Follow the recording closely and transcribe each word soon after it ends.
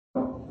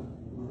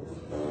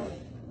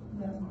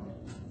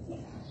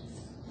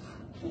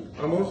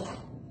Vamos.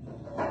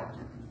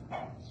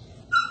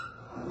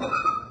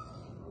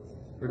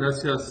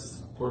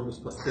 Gracias por los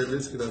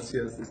pasteles,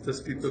 gracias. Está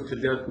escrito que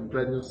el día del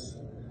cumpleaños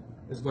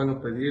es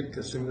bueno pedir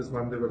que Hashem les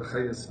mande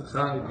verajá y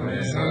asajá y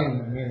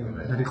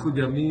Arihu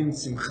Yamim,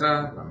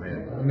 Simcha.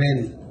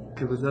 Amén.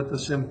 Que verdad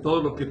Hashem,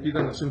 todo lo que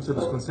pidan Hashem se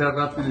los conceda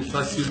rápido y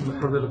fácil,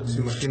 mejor de lo que se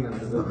imaginan.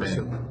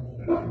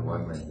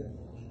 Igualmente.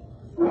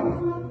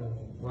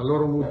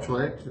 Valoro mucho,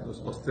 que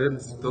los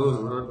pasteles y todo,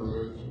 de verdad.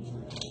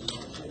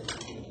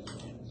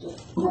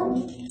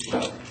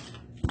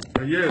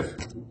 Ayer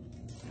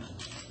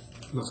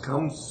nos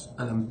quedamos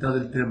a la mitad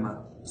del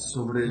tema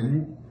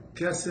sobre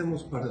qué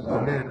hacemos para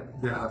tener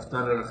de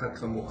Haftar al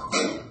Kamuj.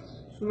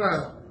 Es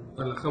una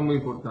alajá muy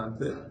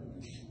importante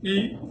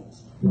y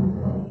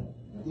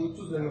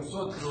muchos de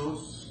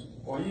nosotros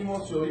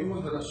oímos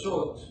de la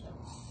Shot.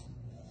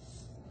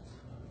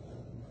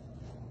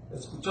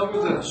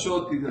 Escuchamos de la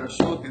Shot y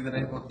de la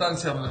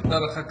importancia de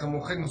Haftar al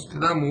Kamuj y nos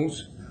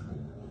quedamos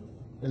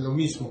en lo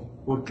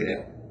mismo. ¿Por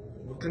qué?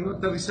 Porque no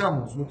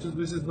aterrizamos, muchas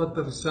veces no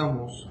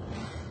aterrizamos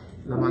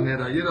la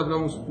manera. Ayer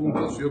hablamos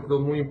puntos, yo creo,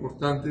 muy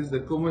importantes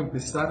de cómo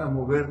empezar a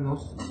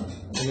movernos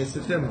en ese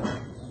tema.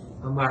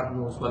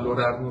 Amarnos,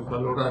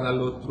 valorar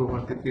al otro,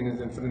 al que tienes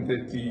enfrente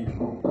de ti.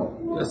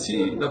 Y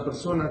así la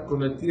persona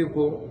con el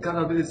tiempo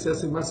cada vez se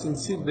hace más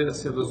sensible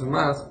hacia los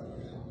demás,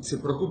 se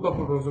preocupa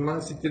por los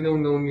demás y tiene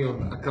una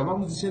unión.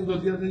 Acabamos diciendo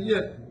el día de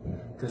ayer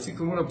que así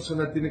como una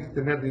persona tiene que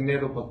tener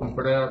dinero para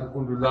comprar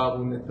un lulav,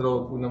 un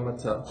etrog, una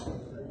matzah,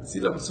 si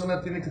la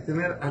persona tiene que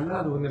tener al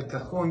lado en el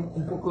cajón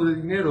un poco de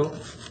dinero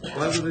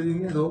o algo de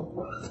dinero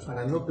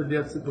para no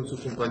pelearse con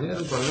sus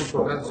compañeros, para no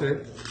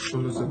colgarse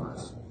con los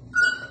demás.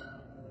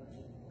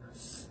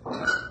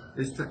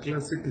 Esta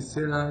clase que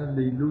será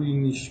Leilui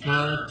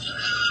Nishmat.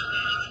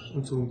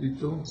 Un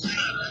segundito.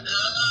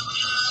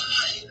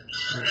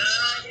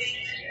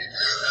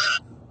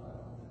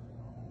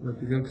 Me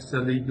pidieron que sea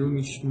Leilui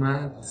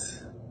Nishmat.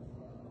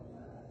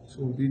 Un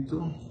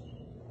segundito.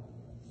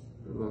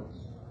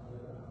 Perdón.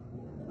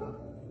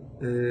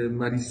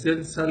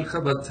 Maricel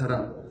Salja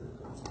Batzara,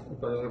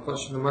 para la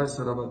Fashnama de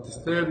Sara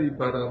Batester y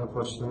para la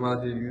Fashnama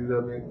de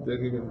Yuda de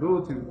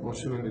Nimebrut y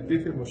Moshe Ben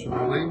Leticia, Moshe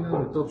Ben Reina,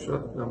 de Top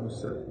Shot, la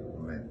Musari.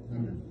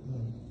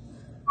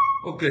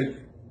 Ok.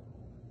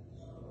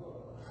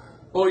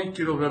 Hoy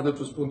quiero hablar de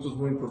otros puntos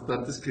muy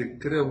importantes que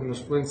creo que nos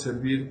pueden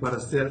servir para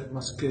hacer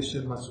más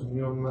kesher, más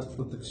unión, más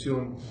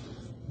protección,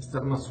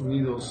 estar más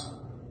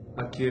unidos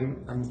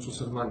a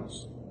nuestros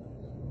hermanos.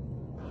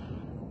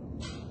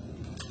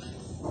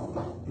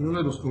 Uno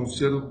de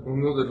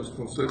los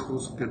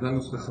consejos que dan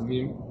los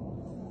Rajamim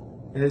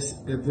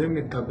es Eve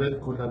mekabel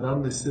kol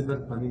adam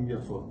beseder panim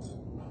yafot.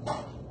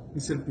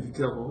 Dice el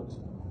Pirkei Avot,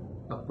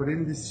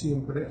 aprende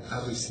siempre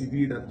a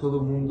recibir a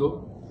todo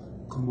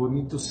mundo con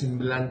bonito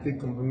semblante,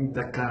 con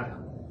bonita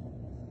cara.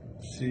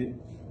 Sí,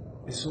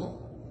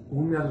 eso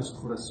une a los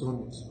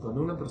corazones.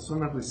 Cuando una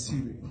persona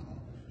recibe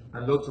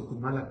al otro con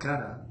mala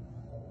cara,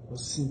 va a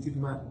sentir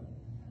mal.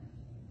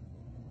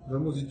 Lo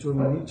hemos dicho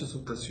en muchas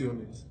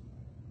ocasiones.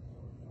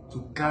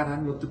 Tu cara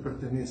no te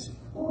pertenece.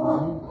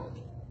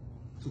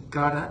 Tu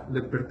cara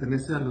le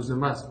pertenece a los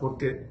demás.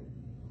 Porque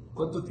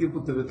 ¿cuánto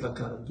tiempo te ves la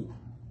cara tú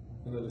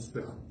en el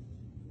espejo?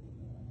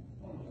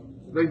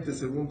 20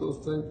 segundos,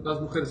 30,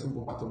 las mujeres un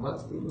poquito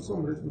más, pero los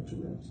hombres mucho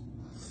menos.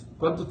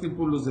 ¿Cuánto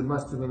tiempo los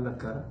demás te ven la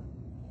cara?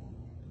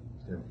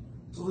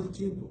 Todo el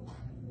tiempo.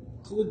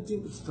 Todo el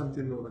tiempo te están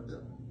viendo la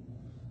cara.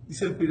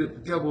 Dice el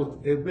Pirkei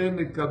Avot, Eve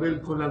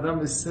mekabel kol adam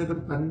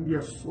beseder panim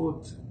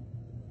yafot,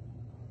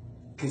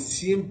 que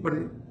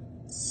siempre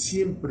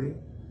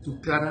tu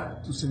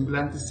cara, tu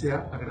semblante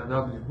sea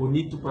agradable,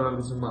 bonito para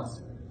los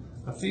demás.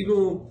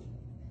 Afilo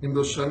en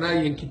Rosh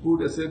Hashanah y en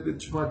Kippur hacer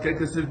Teshuvah, que hay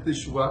que hacer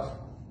Teshuvah.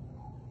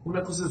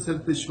 Una cosa es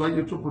hacer Teshuvah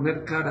y otro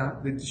poner cara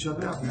de Tisha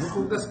B'Av. No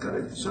pongas cara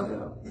de Tisha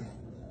B'Av.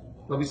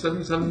 Lo avisó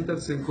mi Salmitar,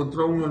 se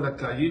encontró uno en la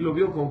calle y lo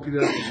vio como quería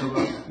Tisha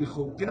B'Av.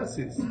 Dijo, ¿qué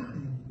haces?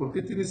 ¿Por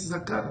qué tienes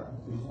esa cara?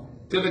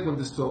 ¿Qué le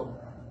contestó?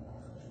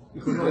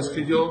 Dijo, no, es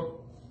que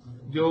yo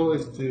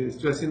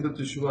estoy haciendo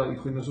Teshuvah.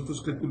 Dijo, ¿y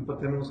nosotros qué culpa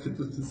tenemos que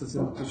tú estés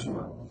haciendo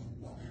Teshuvah?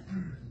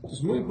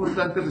 Es muy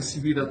importante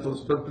recibir a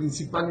todos, pero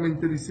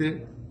principalmente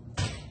dice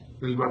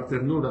el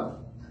Barternura,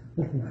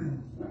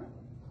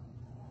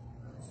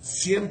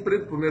 siempre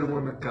poner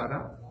buena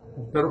cara,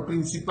 pero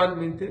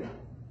principalmente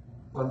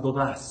cuando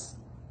das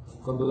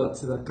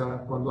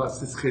tzedakah, cuando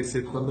haces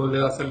gesed, cuando le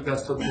das el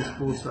gasto a tu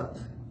esposa,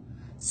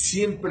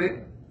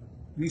 siempre,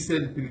 dice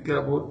el Pirkei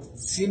Avot,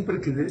 siempre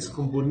que des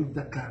con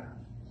bonita cara.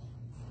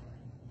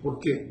 ¿Por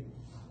qué?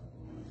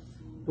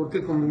 ¿Por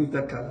qué con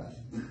bonita cara?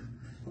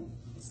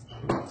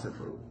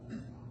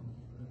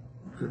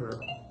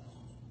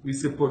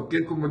 Dice, ¿por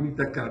qué con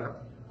bonita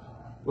cara?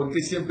 ¿Por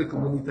qué siempre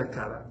con bonita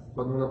cara?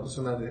 Cuando una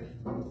persona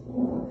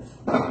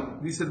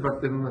dice el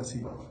Bartenún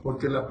así,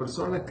 porque la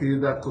persona que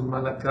da con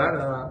mala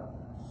cara,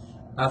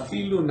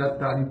 afilu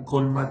natan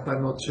kol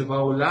matanot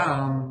sheba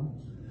olam,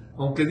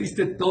 aunque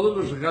diste todos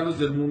los regalos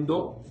del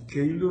mundo,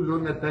 que ilu lo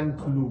natan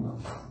klum.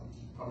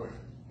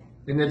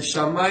 En el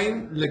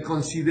Shamaim le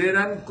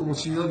consideran como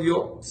si no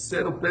dio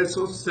 0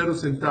 pesos, 0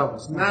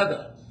 centavos,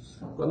 nada.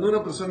 Cuando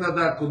una persona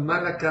da con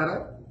mala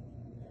cara,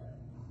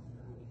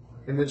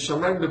 en el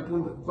Shamaim le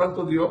preguntan,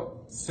 ¿cuánto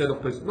dio? 0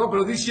 pesos. No,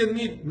 pero di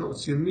 100,000. No,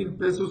 100,000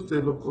 pesos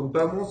te lo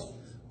contamos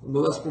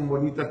cuando das con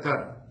bonita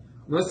cara.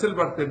 No es el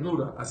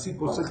Barternura, así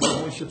posee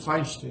como Moshe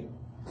Feinstein,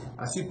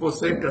 así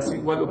posee, así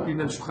igual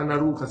opina el Shulchan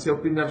Aruch, así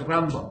opina el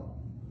Rambam.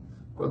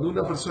 Cuando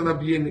una persona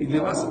viene y le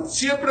vas,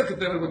 siempre hay que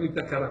tener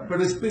bonita cara,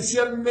 pero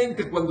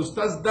especialmente cuando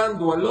estás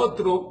dando al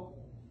otro,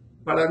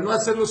 para no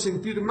hacerlo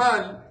sentir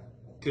mal,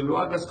 que lo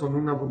hagas con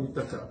una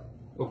bonita cara,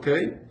 ¿ok?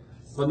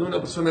 Cuando una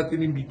persona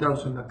tiene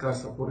invitados en la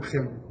casa, por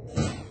ejemplo,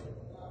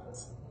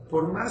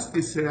 por más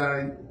que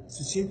sea,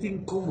 se siente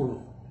incómodo.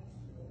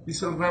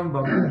 Dice el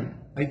Rambam,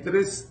 hay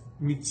 3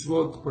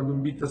 mitzvot cuando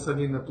invitas a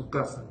alguien a tu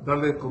casa: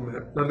 darle de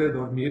comer, darle de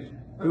dormir.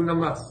 Hay una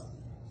más: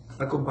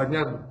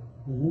 acompañarlo.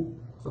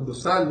 Cuando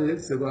sale,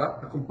 se va,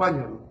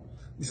 acompáñalo.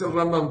 Dice el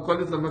Rambam,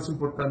 ¿cuál es la más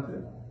importante?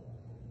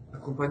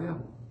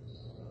 Acompañarlo.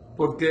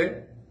 ¿Por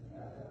qué?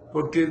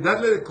 Porque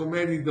darle de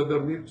comer y de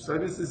dormir, pues a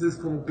veces es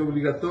como que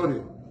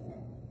obligatorio.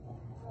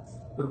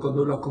 Pero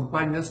cuando lo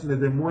acompañas, le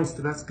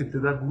demuestras que te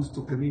da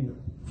gusto que vino.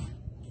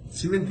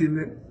 ¿Sí me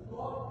entienden?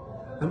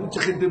 Hay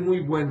mucha gente muy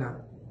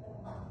buena,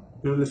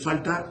 pero le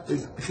falta, hay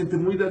gente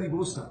muy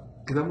dadivosa,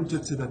 que da mucha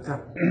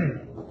tzedakah,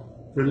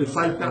 pero le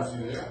falta.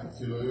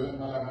 Si lo dio de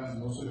mala gana,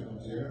 no se le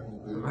considera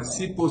como que.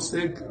 Así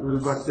posee el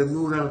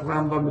Bartenura, el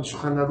Rambam, el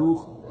Shulchan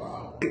Aruch.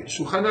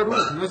 Shulchan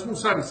Aruch no es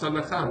Musar, es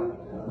Alajá.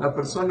 La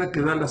persona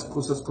que da las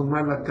cosas con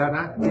mala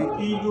cara, que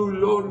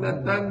ilulona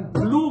dan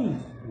plum.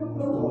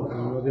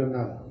 No dio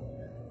nada.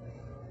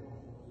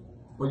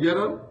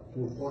 ¿Oyeron?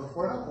 ¿Por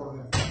fuera o por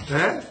dentro?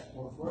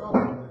 ¿Por fuera o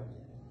por dentro?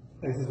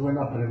 Esa es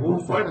buena pregunta.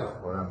 Por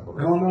fuera. No,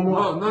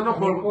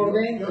 por Es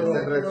dentro.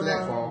 el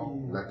reflejo.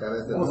 La cara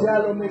es de O sea, a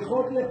lo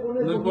mejor le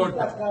pones No bonita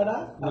importa.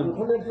 cara, a lo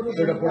mejor le pones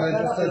Pero por bonita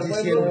dentro cara, estás pero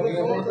diciendo por que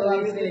dentro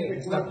dice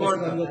está que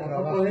costando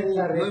trabajo.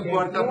 No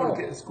importa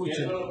porque,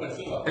 escuchen,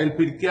 el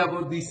Pirkei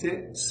Avot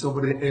dice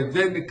sobre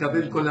Eve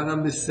Mekabel Kol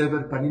Adam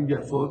Besever Panim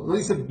Yafot, no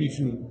dice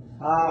Bifni,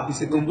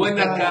 dice con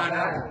buena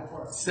cara,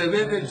 se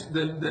ve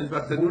del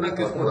Bartenura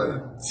que es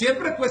por.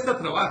 Siempre cuesta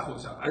trabajo, o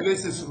sea, hay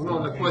veces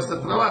uno le cuesta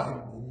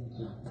trabajo.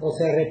 O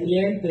se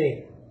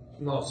arrepiente.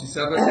 No, si se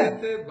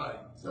arrepiente,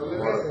 bye. Se lo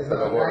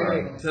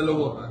borran. Se lo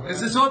borran.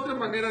 Esa es otra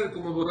manera de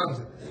cómo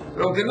borrarse.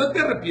 Pero aunque no te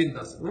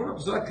arrepientas, ¿no? Una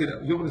persona que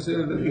yo por eso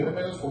le digo,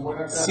 Menos con buena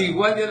cara. si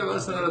igual ya le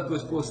vas a dar a tu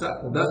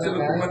esposa, dáselo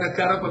con buena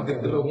cara para que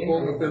te lo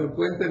pongan, te lo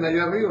cuenten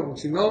allá arriba,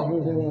 porque si no,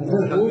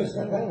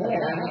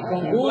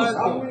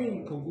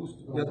 con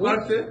gusto. Y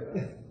aparte,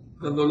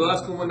 cuando lo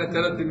das con buena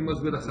cara, tiene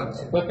más verajá.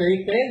 Se puede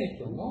pedir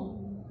crédito,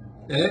 ¿no?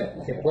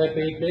 Se puede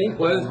pedir crédito.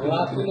 Puedes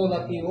Cuando haces un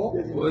donativo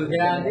Puedes.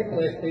 grande,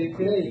 puedes pedir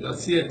crédito.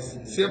 Así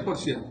es,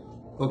 100%.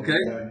 ¿Ok?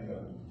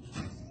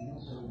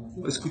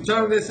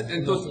 ¿Escucharon eso?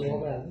 Entonces,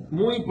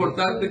 muy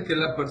importante que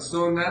la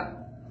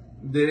persona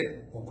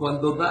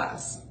cuando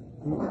das,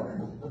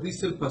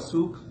 dice el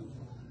Pasuk,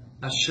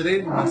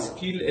 Ashrei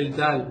Miskil el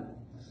Dal,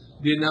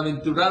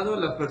 bienaventurado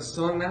la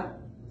persona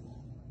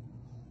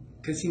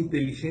que es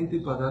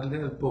inteligente para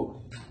darle al pobre.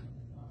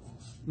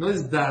 No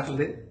es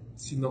darle,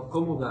 sino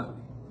cómo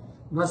darle.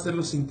 No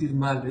hacerlo sentir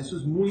mal. Eso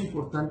es muy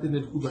importante en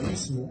el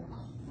judaísmo.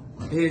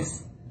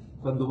 Es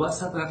cuando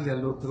vas a darle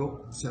al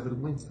otro, se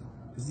avergüenza.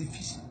 Es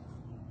difícil.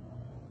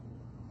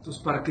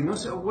 Entonces, para que no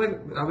se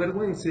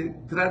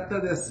avergüence, trata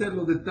de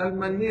hacerlo de tal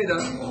manera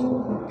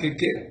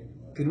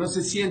que no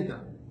se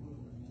sienta.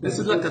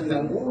 Esa es la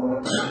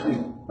categoría.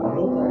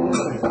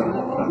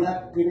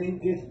 Ya creen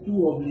que es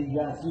tu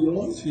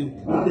obligación Sí.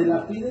 y te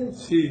la piden.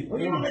 Sí.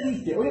 Oye, no me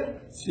diste,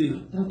 oye,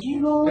 Sí.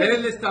 tranquilo.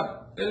 Él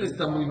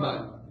está muy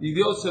mal. Y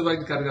Dios se va a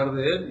encargar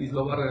de él y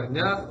lo va a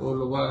regañar o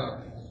lo va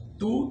a.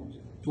 Tu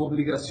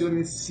obligación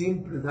es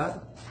siempre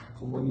dar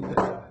como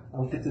bonita.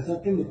 Aunque te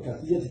saquen de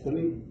casillas y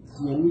ponen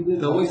 100,000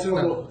 Te voy a decir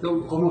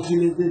como si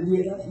les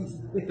debieras.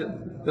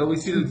 Te voy a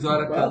decir el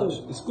Zohar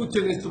HaKadosh.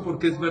 Escuchen esto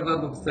porque es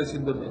verdad lo que está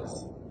diciendo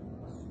Elías.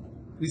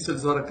 Dice el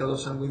Zohar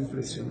HaKadosh algo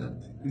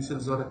impresionante. Dice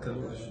el Zohar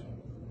HaKadosh.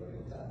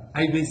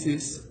 Hay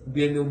veces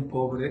viene un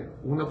pobre,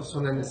 una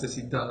persona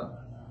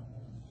necesitada,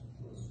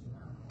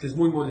 que es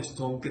muy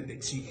molestón, que te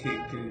exige,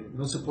 que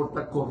no se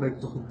porta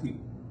correcto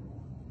contigo.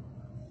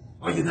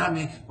 Oye,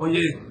 dame, oye.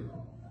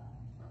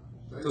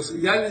 Entonces,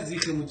 ya les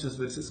dije muchas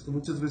veces que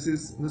muchas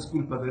veces no es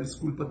culpa de él, es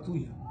culpa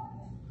tuya.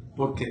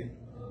 ¿Por qué?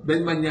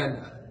 Viene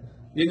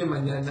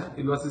mañana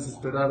y lo haces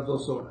esperar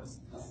 2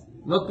 horas.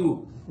 No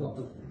tú.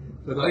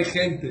 Pero hay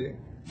gente,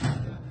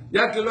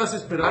 ya que lo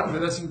haces esperar, me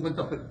da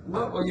 50 pesos.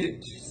 No, oye,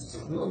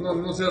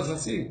 no seas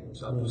así. O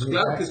sea, pues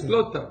claro que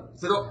explota.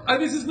 Pero a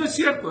veces no es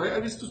cierto, ¿eh? A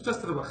veces tú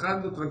estás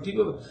trabajando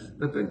tranquilo,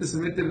 de repente se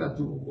meten a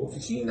tu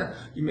oficina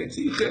y me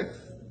exige.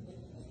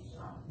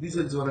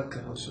 Dice el Zohar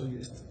HaKadosh, oye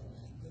esto,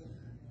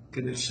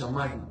 que en el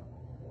Shammai,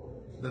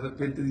 de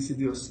repente dice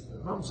Dios,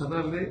 vamos a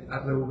darle a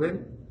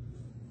Reubén,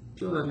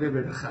 quiero darle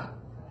verajá,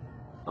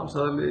 vamos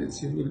a darle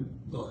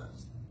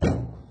 $100,000.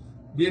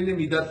 Viene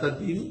Midat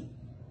Adin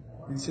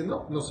Y dice,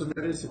 no, no se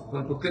merece.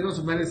 ¿Pero por qué no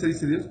se merece?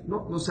 Dice Dios,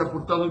 no, no se ha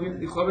portado bien.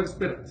 Dijo, a ver,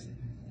 espérate.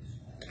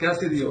 ¿Qué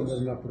hace Dios?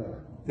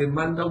 Te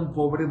manda un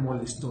pobre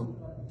molestón.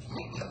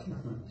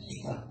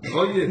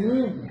 Oye,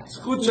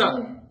 escucha,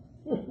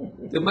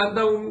 te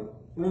manda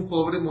un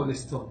pobre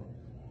molestón.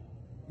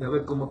 Y a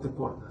ver cómo te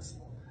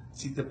portas.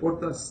 Si te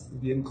portas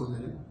bien con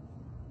él,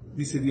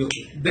 dice Dios,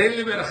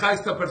 denle verajá a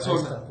esta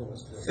persona.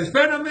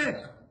 Espérame.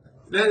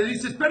 Le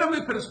dice,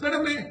 espérame, pero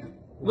espérame.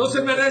 No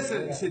se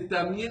merece. Dice,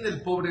 también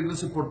el pobre no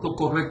se portó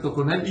correcto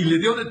con él y le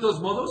dio de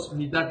todos modos,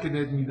 midá que no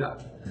es midá.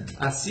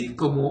 Así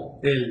como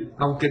él,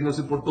 aunque no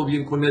se portó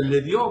bien con él,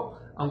 le dio.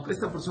 Aunque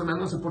esta persona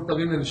no se porta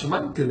bien en el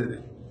Shemán, que le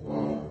dé.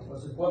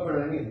 Pues se puede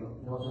prevenir, ¿no?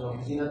 En la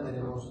oficina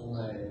tenemos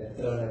una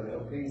letra de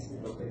hebreo que dice,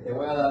 lo que te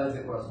voy a dar es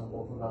de corazón,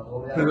 por una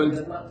doble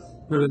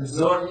Pero el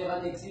Zohar,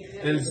 llegan y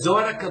exigen, el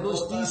Zohar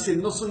Kadosh dice,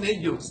 no son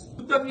ellos.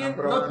 Tú también,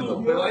 no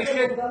tú, pero hay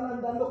gente. Está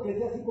mandando que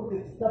sea así porque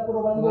te está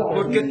probando.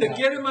 Porque te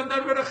quiere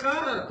mandar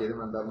verajá. Quiere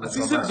mandar una Así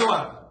es el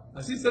Zohar.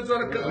 Así es el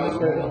Zohar Kadosh.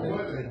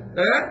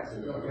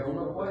 lo que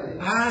uno puede.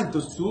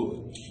 Entonces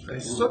tú,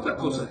 es otra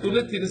cosa. Tú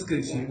le tienes que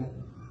decir,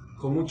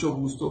 con mucho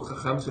gusto,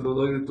 jajam, se lo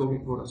doy de todo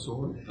mi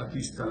corazón, aquí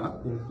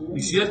está.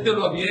 Y si él te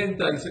lo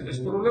avienta,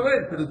 es problema de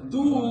él, pero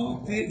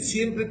tú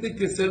siempre tienes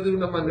que ser de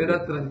una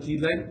manera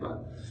tranquila y paz.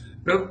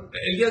 Pero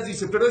Elías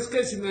dice, pero es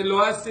que si me lo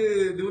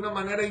hace de una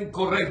manera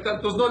incorrecta,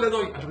 entonces no le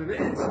doy. Al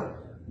revés.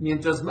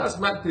 Mientras más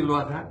mal te lo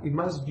haga y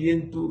más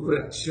bien tú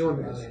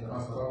reacciones,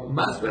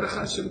 más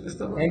verajashim te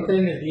está mandando. Entra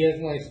en el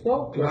diezmo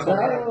esto.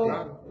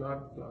 Claro.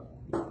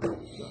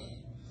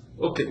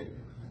 Ok.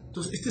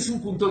 Entonces, este es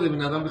un punto de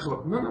Benadam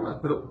Bejabar. No, nada más,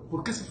 pero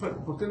 ¿por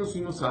qué nos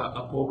fuimos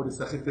a pobres,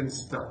 a gente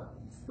necesitada?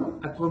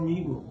 A tu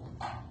amigo.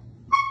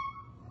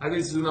 A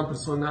veces una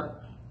persona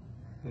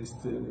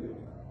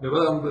le va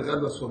a dar un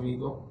regalo a su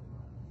amigo.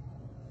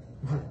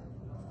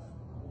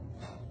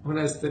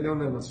 Una vez tenía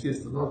una de las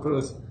fiestas, no pero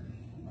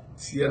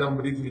si era un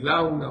brit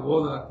milá, una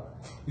boda,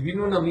 y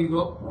vino un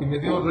amigo y me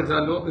dio un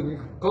regalo.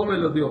 ¿Cómo me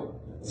lo dio?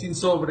 Sin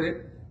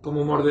sobre,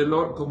 como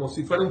mordelor, como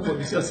si fuera un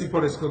policía así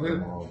por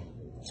esconder.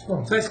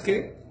 ¿Sabes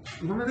qué?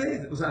 No me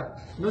des, o sea,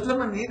 no es la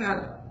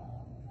manera,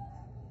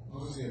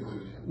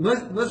 no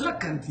es la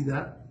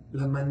cantidad,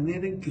 la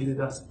manera en que le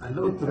das al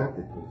otro.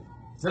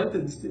 ¿Sabes?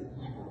 ¿Entendiste?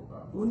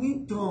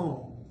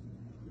 Bonito,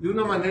 de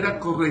una manera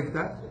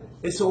correcta,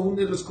 eso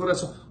une los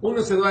corazones.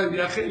 Uno se va de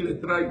viaje y le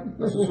trae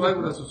a su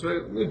suegro, a su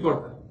suegro, no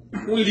importa,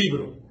 un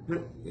libro.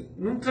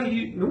 Nunca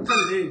lee,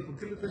 ¿por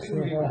qué le traes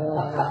un libro?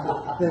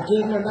 Te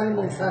quieres mandar un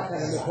mensaje, a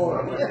lo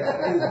mejor.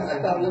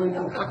 Está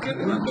bueno. ¿Para qué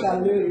le Nunca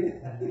lee.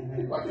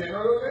 Para que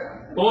no lo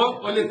lea.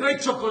 O le trae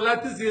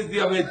chocolates y es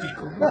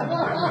diabético.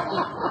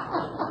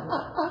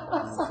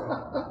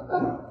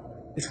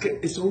 Es que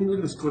eso une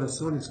los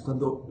corazones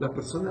cuando la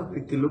persona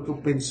ve que el otro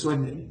pensó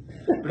en él.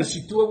 Pero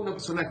si tú a una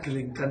persona que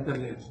le encanta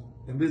leer,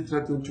 en vez de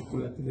traerte un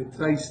chocolate, le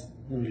traes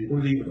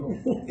un libro,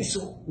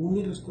 eso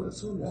une los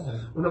corazones.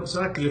 Una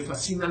persona que le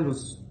fascinan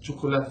los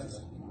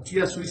chocolates,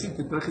 fui a Suiza y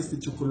te traje este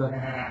chocolate,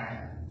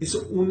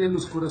 eso une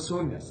los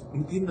corazones.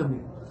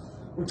 Entiéndame,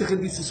 mucha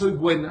gente dice soy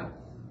buena,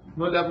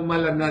 no le hago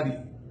mal a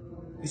nadie.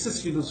 Esa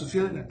es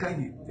filosofía de la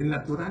calle. En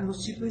la Torah no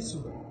sirve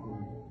eso.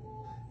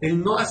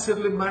 El no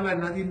hacerle mal a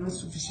nadie no es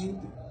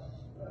suficiente.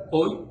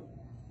 Hoy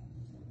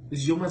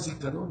es Yom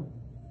HaZikaron,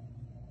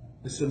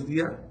 es el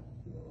día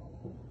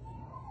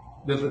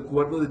del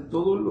recuerdo de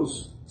todos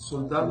los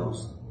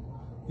soldados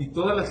y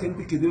toda la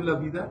gente que dio la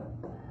vida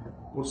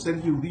por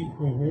ser yudí.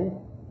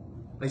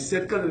 Hay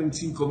cerca de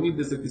 25,000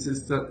 desde que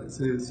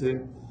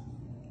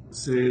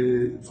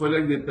se fue la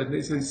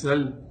independencia de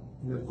Israel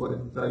en el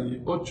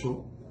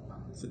 48,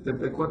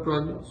 74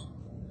 años.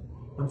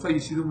 Han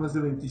fallecido más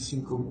de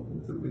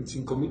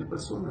 25,000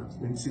 personas,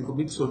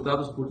 25,000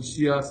 soldados,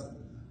 policías,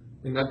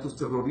 en actos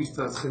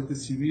terroristas, gente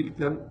civil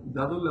que han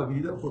dado la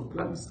vida por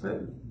Plan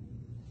Israel.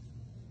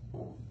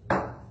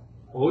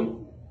 Hoy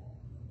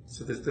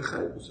se festeja,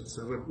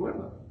 se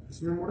recuerda,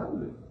 es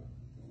memorable.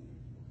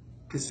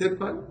 Que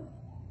sepan,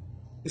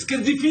 es que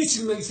es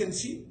difícil, me dicen,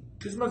 sí,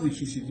 ¿qué es más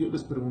difícil? Yo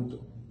les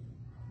pregunto,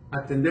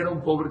 atender a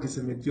un pobre que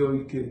se metió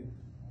y que,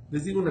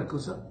 les digo una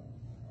cosa,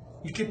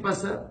 ¿y qué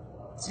pasa?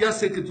 Ya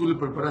sé que tú le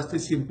preparaste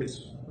 100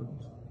 pesos,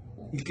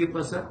 ¿y qué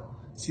pasa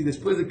si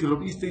después de que lo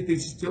viste y te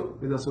insistió,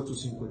 le das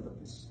otros 50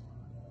 pesos?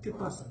 ¿Qué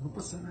pasa? No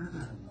pasa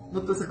nada,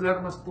 no te vas a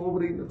quedar más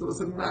pobre y no te vas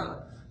a hacer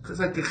nada, te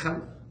vas a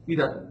quejar.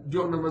 Mira,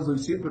 yo nada más doy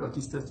 100, pero aquí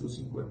está estos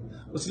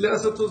 50. O si le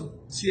das otros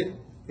 100,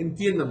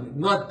 entiéndame,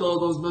 no a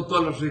todos, no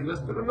todas las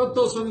reglas, pero no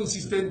todos son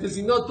insistentes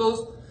y no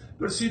todos,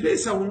 pero si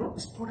ves a uno,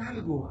 es por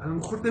algo, a lo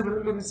mejor de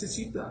verdad lo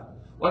necesita,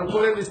 o a lo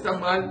mejor él está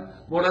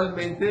mal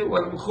moralmente, o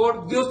a lo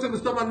mejor Dios te lo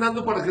está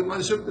mandando para que el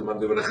Mashiach te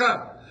mande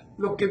verajá.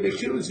 Lo que me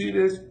quiero decir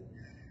es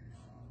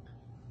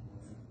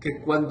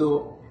que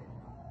cuando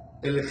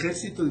el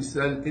ejército de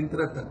Israel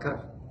entra a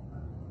atacar,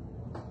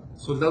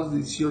 soldados de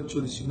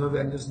 18,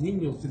 19 años,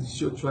 niños de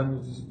 18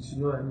 años,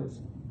 19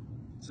 años,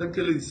 ¿saben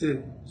qué le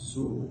dice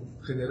su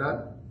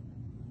general?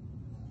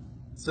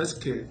 ¿Sabes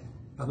qué?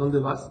 ¿A dónde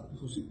vas?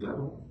 Dijo, sí,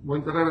 claro, voy a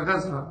entrar a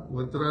Gaza,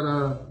 voy a entrar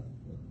a...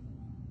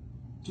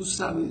 Tú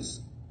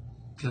sabes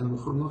que a lo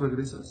mejor no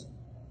regresas,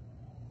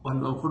 o a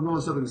lo mejor no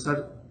vas a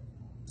regresar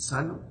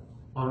sano,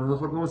 o a lo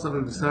mejor no vas a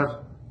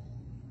regresar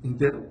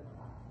entero.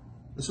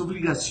 Es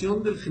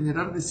obligación del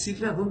general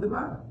decirle a dónde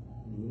va.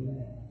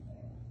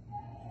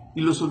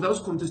 Y los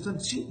soldados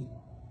contestan sí.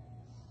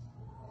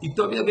 Y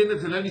todavía viene el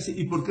general y dice,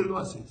 ¿y por qué lo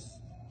haces?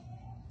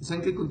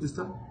 ¿Saben qué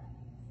contestan?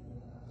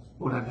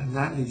 Por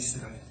ganar a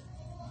Israel.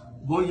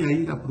 Voy a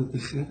ir a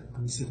proteger a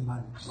mis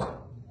hermanos.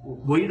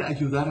 Voy a ir a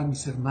ayudar a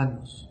mis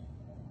hermanos.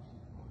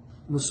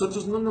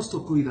 Nosotros no nos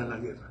tocó ir a la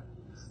guerra.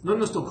 No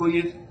nos tocó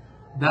ir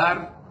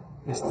dar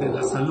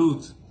la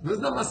salud. No es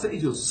nada más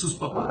ellos, sus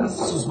papás,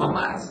 sus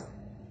mamás.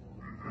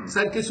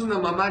 ¿Saben qué es una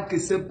mamá que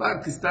sepa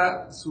que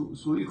está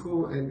su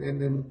hijo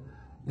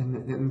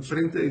en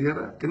frente de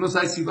guerra? Que no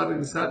sabe si va a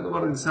regresar, no va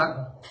a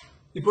regresar.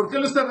 ¿Y por qué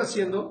lo están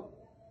haciendo?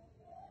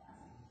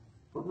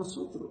 Por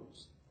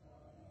nosotros.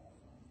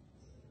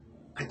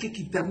 Hay que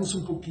quitarnos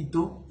un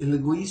poquito el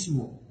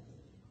egoísmo.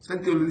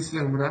 ¿Saben qué le dice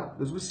la Gemara?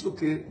 Les voy a decir lo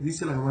que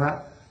dice la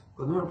Gemara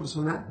cuando una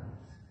persona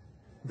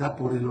da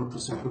por el otro,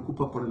 se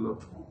preocupa por el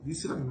otro.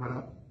 Dice la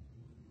Gemara.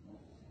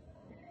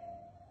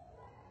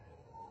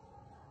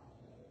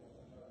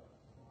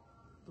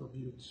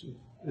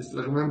 Es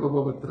la Gemara en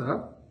Baba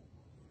Batra.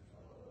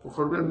 Por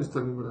favor, vean esta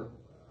Gemara.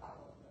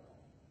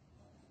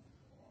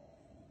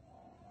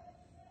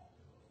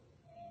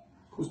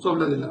 Justo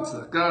habla de la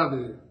tzedakah,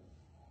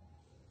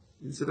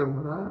 dice la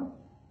Gemara.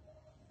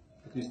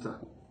 Aquí está.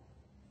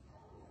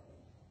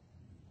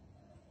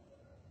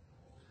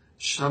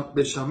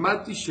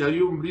 ושמעתי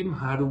שהיו אומרים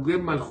הרוגי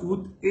מלכות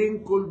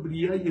אין כל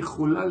בריאה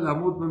יכולה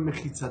לעמוד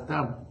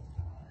במחיצתם.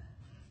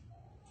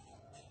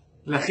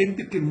 La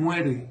gente que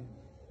muere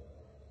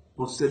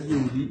por ser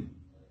yehudí,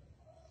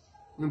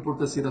 no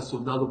importa si era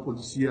soldado o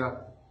policía.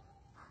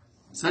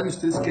 ¿Saben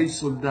ustedes que hay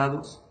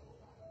soldados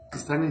que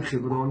están en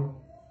Hebrón,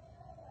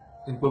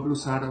 en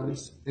pueblos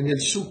árabes, en el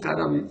Shuk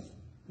árabe,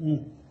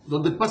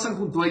 donde pasan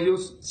junto a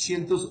ellos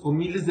cientos o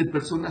miles de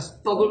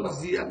personas todos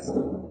los días?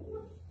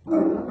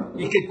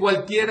 Y que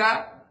cualquiera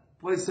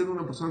puede ser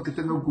una persona que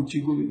tenga un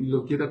cuchillo y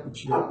lo quiera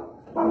acuchillar.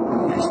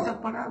 Y ahí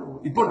está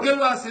parado. ¿Y por qué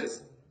lo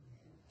haces?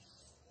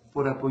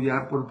 Por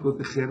apoyar, por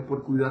proteger,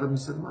 por cuidar a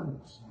mis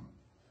hermanos.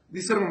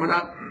 Dice la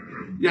Gemara,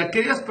 y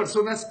aquellas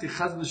personas que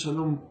Haz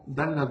Shalom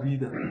dan la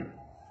vida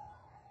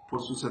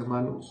por sus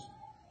hermanos,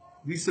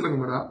 dice la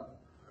Gemara,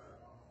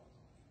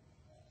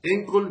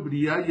 En kol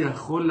bria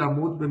yachol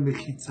lamod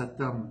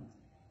bemechitzatam.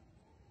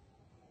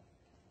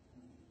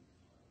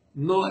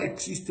 No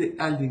existe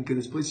alguien que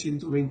después de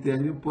 120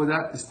 años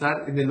pueda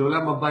estar en el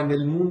Olam Haba, en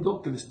el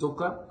mundo que les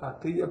toca a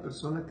aquella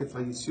persona que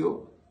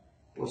falleció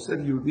por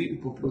ser yudí y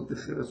por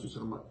proteger a sus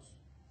hermanos.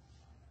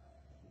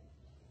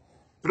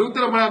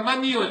 Pregunta la Gemara,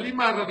 Mani o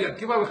Lima Rabbi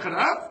Akiva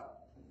Bejarab,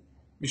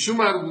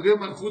 Mishuma Arguge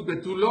Malchut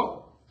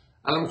Betulo.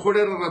 A lo mejor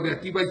era Rabbi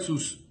Akiva y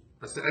sus,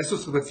 a eso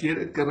se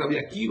refiere, que Rabbi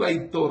Akiva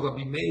y todo,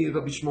 Rabbi Meir,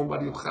 Rabbi Shimon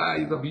Bar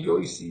Yochai, Rabbi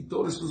Yoisi,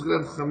 todos esos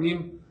grandes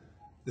jamim,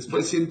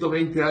 después de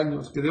 120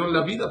 años, que dieron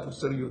la vida por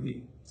ser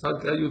yudí. Saben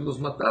que a ellos los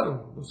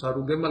mataron, los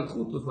Arguge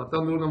Malchut, los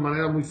mataron de una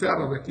manera muy fea.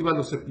 Rabbi Akiva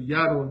los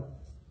cepillaron,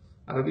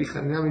 a Rabbi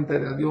Hanina Ben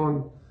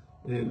Teredion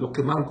lo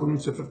quemaron con un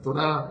Sefer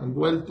Torah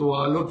envuelto,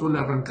 al otro le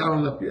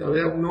arrancaron la piel.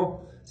 Había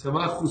uno, se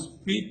llamaba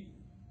Juspit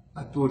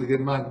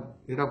Aturgeman,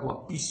 era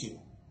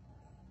guapísimo.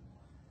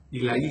 Y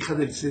la hija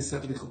del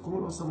César le dijo, ¿cómo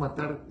lo vas a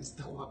matar?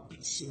 Está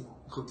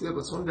guapísimo. Dijo, tiene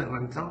razón, le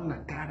arrancaron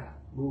la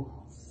cara.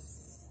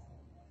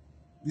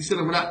 Dice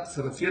la Gemara,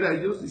 ¿se refiere a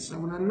ellos? Dice la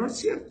Gemara, no es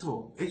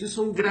cierto. Ellos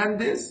son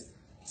grandes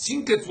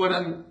sin que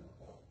fueran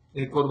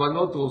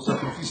korbanot o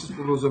sacrificios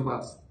por los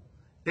demás.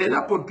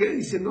 ¿Ela por qué?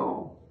 Dice,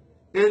 no.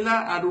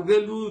 Ela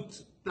arugelut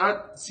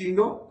tat,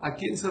 sino, ¿a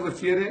quién se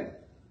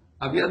refiere?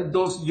 Habían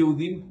dos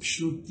Yehudim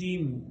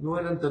pshutim, no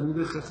eran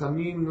Talmidei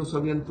Jajamim, no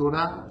sabían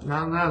Torah,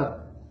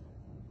 nada.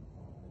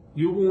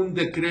 Y hubo un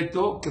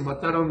decreto que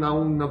mataron a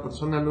una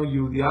persona no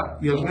judía,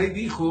 y el rey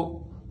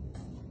dijo,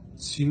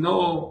 si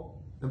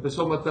no,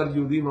 empezó a matar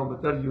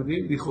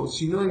Yehudim, dijo,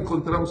 si no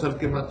encontramos al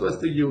que mató a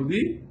este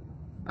Yehudí,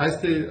 a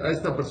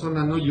esta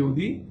persona no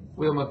Yehudí,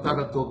 voy a matar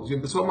a todos. Y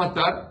empezó a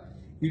matar,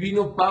 y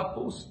vino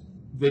papos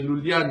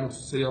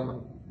belulianos, se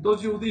llaman,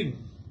 dos Yehudim.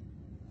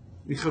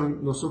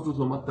 Dijeron, nosotros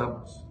lo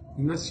matamos.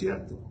 Y no es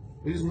cierto,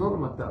 ellos no lo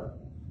mataron.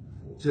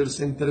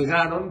 Se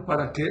entregaron,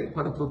 ¿para qué?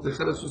 Para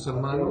proteger a sus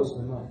hermanos.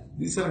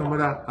 Dice la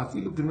Gemara, a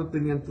filo que no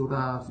tenían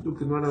Torah, a filo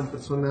que no eran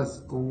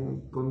personas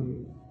con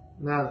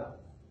nada.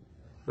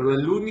 Pero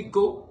el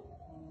único,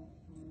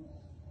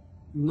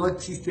 no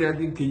existe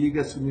alguien que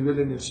llegue a su nivel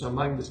en el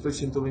Shammai después de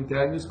 120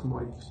 años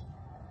como ellos.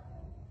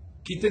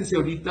 Quítense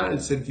ahorita el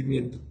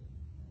sentimiento.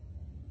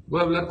 Voy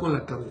a hablar con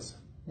la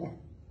cabeza.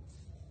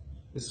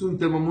 Es un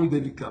tema muy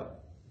delicado.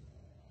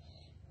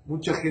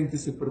 Mucha gente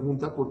se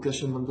pregunta por qué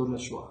Hashem mandó la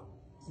Shoah.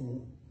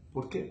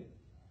 ¿Por qué?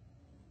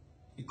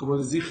 Y como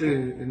les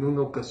dije en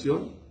una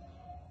ocasión,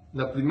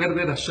 la primer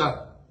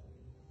verashá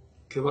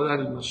que va a dar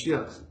el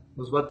Mashiach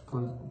nos va a dar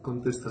con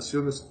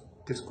contestaciones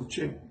que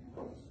escuché,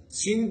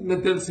 sin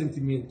meter el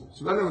sentimiento.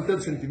 Si van a meter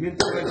el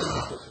sentimiento,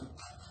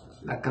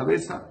 la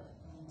cabeza,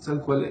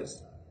 ¿saben cuál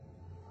es?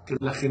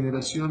 que la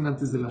generación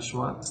antes de la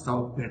Shoah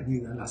estaba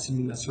perdida. La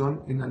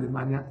asimilación en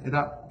Alemania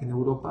en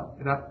Europa,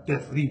 era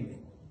terrible.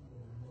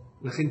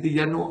 La gente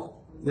ya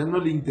no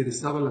le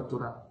interesaba la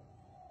Torah.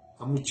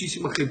 A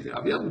muchísima gente.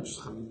 Había muchos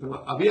jamín,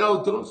 pero había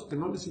otros que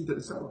no les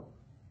interesaba.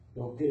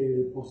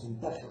 ¿Qué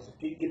porcentaje?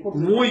 ¿Qué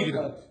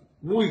porcentaje?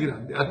 Muy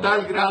grande. A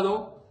tal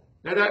grado,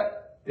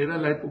 era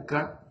la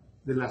época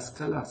de la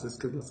escala. ¿Sabes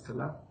qué es la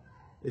escala?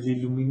 El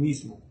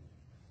iluminismo.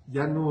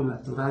 Ya no,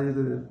 la Torah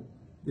era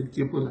del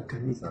tiempo de la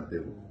cañita.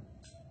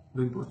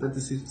 Lo importante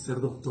es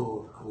ser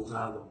doctor,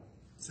 abogado,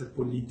 ser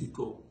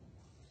político.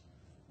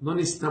 No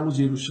necesitamos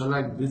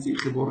Jerusalén. Les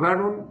dije,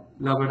 borraron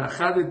la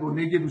barajá de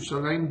Boné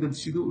Jerusalén del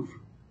Sidur.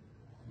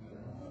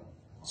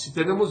 Si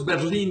tenemos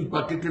Berlín,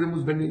 ¿para qué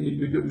queremos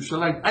venir a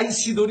Jerusalén? Hay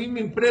Sidurim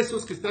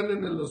impresos que están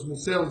en los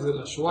museos de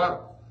la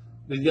Shoah,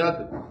 de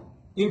Yad.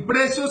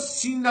 Impresos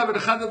sin la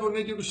barajá de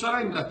Boné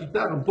Jerusalén. La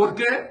quitaron. ¿Por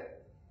qué?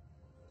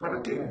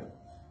 ¿Para qué?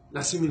 La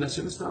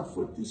asimilación estaba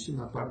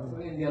fuertísima.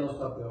 Hoy en día no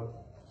está peor.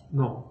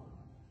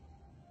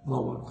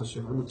 No, bueno,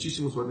 Hashem, hay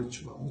muchísimos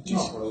Barechua,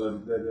 muchísimos.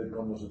 No, pero desde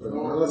cuando se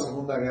terminó la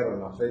Segunda Guerra,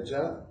 la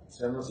fecha,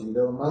 se han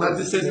asimilado Más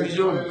de 6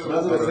 millones.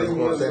 Más de 6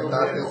 millones.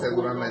 Porcentaje,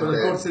 seguramente. Pero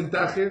el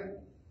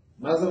porcentaje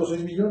Más de los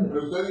 6 millones.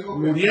 Pero usted dijo que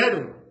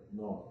murieron.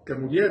 No. Que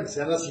murieron.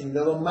 Se han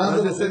asimilado más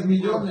de los 6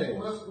 millones.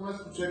 Una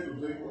escuché que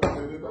usted dijo que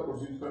el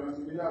 70% están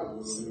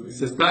asimilados.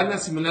 Se están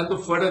asimilando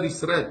fuera de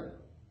Israel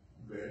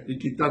y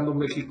quitando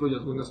México y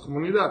algunas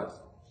comunidades.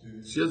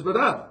 Sí, es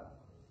verdad.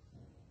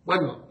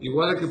 Bueno,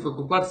 igual hay que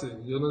preocuparse,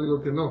 yo no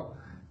digo que no,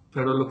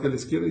 pero lo que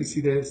les quiero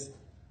decir es,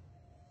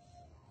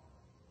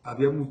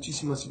 había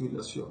muchísima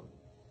asimilación,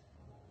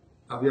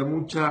 había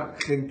mucha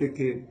gente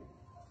que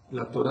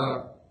la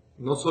Torah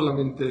no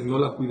solamente no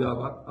la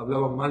cuidaba,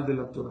 hablaba mal de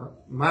la Torah,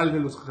 mal de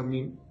los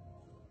jamín.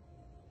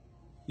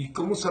 ¿Y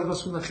cómo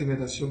salvas una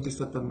generación que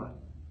está tan mal?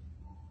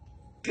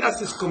 ¿Qué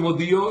haces como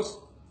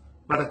Dios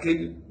para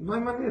que no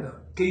hay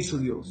manera? ¿Qué hizo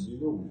Dios?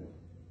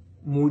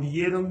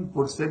 Murieron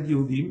por ser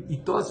Yehudim y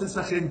toda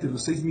esa gente,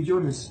 los 6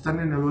 millones, están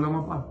en el Olam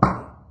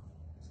Haba.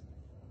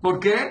 ¿Por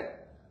qué?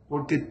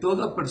 Porque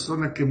toda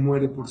persona que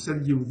muere por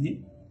ser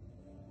Yehudí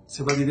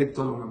se va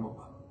directo al Olam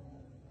Haba.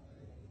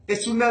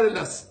 Es una de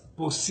las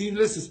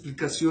posibles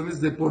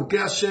explicaciones de por qué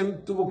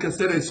Hashem tuvo que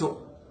hacer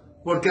eso.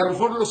 Porque a lo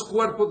mejor los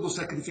cuerpos los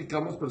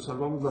sacrificamos, pero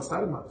salvamos las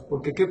almas.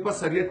 Porque ¿qué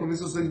pasaría con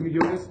esos 6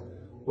 millones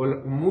o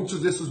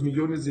muchos de esos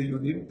millones de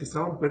Yehudim que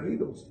estaban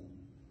perdidos?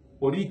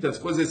 Ahorita,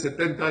 después de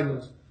 70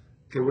 años,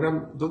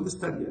 ¿dónde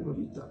estarían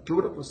ahorita? ¿Qué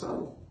hubiera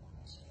pasado?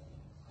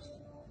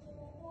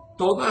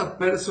 Toda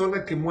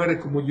persona que muere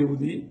como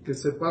Yehudí, que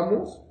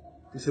sepamos,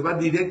 que se va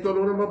directo al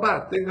Olam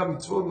Haba, tenga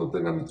mitzvot, no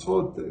tenga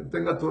mitzvot,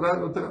 tenga Torah,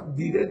 no tenga,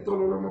 directo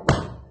al Olam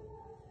Haba.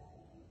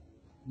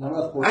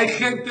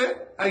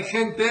 Hay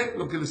gente,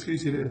 lo que les quiero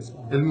decir es,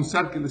 el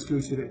musar que les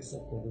quiero decir es,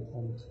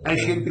 hay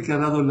gente que ha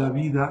dado la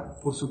vida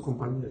por su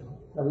compañero.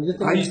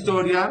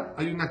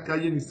 Hay una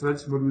calle en Israel,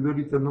 se me olvidó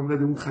ahorita el nombre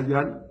de un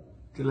hayal,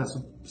 que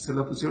se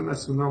la pusieron a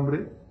su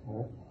nombre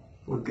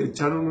porque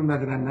echaron una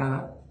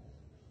granada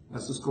a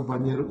sus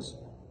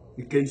compañeros.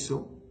 ¿Y qué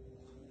hizo?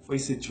 Fue y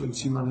se echó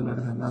encima de la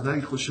granada,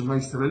 dijo Shema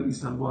Israel y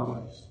salvó a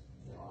varios.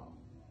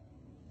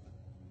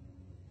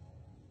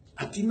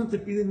 A ti no te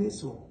piden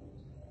eso.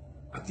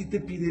 A ti te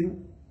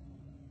piden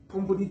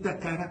pon bonita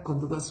cara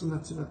cuando das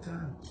una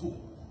tzedakah.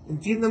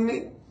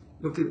 Entiéndanme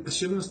lo que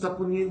Hashem nos está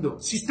poniendo.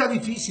 Sí está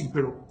difícil,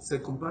 pero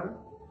 ¿se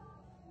compara?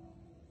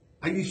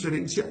 ¿Hay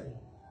diferencia?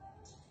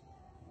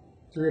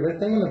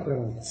 Tengo una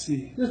pregunta.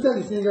 Sí. Tú estás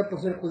diciendo ya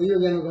por ser judío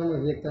ya nos vamos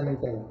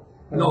directamente a...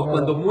 No,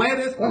 cuando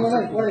mueres... Cuando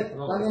mueres.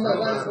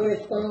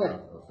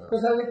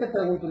 Pues ahorita te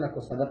pregunto una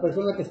cosa. La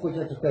persona que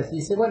escucha tus clases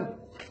dice, bueno,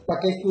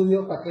 ¿para qué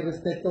estudio? ¿Para qué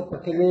respeto?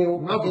 ¿Para qué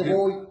leo? ¿Para qué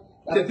voy?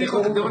 ¿Te dijo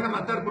que te van a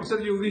matar por ser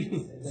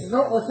yudí?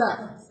 No, o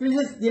sea, tú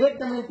dices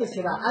directamente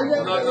se va.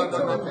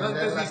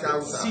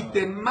 No. Si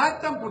te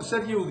matan por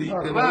ser yudí,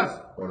 te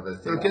vas.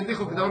 ¿Pero quién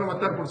dijo que te van a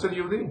matar por ser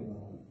yudí?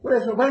 Por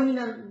eso, bueno,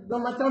 mira, no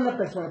mataron a una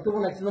persona, tuvo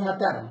una acción, lo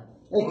mataron.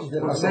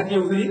 ¿Por ser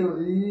yudí?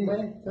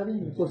 Bueno, está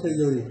bien, por ser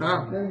yudí.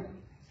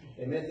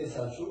 Te metes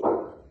al sur.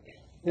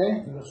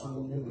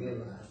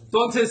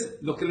 Entonces,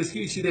 lo que les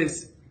quiero decir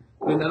es,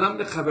 en Adam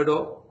de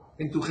Javeró,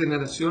 en tu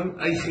generación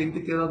hay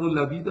gente que ha dado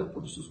la vida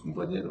por sus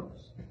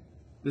compañeros.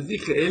 Les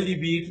dije, Eli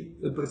Bir,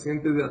 el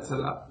presidente de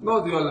Atzalá,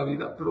 no dio la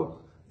vida,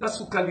 pero da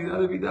su calidad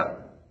de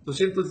vida.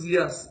 200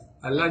 días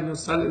al año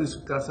sale de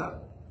su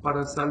casa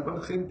para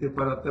salvar gente,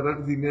 para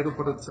traer dinero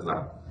para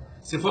Atzalá.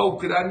 Se fue a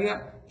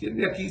Ucrania. ¿Quién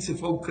de aquí se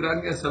fue a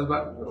Ucrania a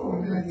salvar?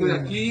 No, de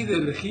aquí, de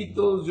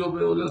lejitos, yo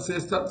veo las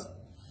cestas.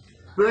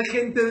 Pero hay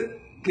gente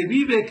que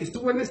vive, que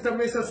estuvo en esta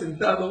mesa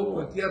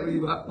sentado, aquí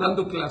arriba,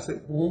 dando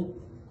clase,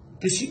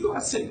 que sí lo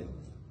hace.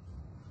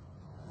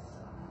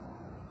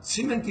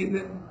 ¿Sí me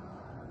entienden?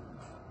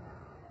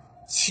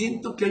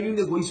 Siento que hay un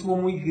egoísmo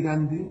muy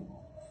grande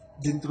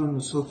dentro de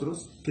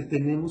nosotros que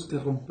tenemos que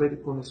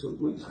romper con ese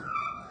egoísmo.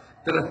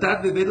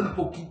 Tratar de ver un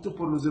poquito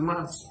por los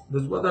demás.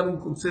 Les voy a dar un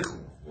consejo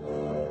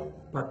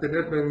para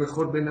tener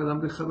mejor Ben Adam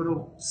de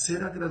Javeró.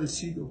 Ser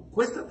agradecido.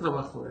 Cuesta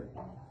trabajo,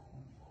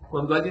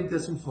 Cuando alguien te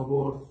hace un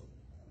favor,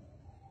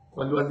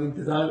 Cuando alguien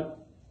te da,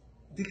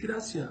 di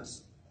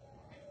gracias.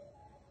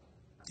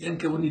 Vean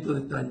qué bonito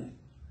detalle.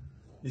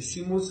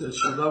 Hicimos el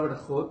Shabbat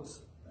Brachot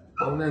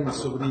a una de mis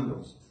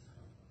sobrinos.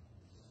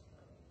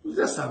 Pues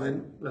ya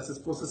saben, las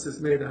esposas se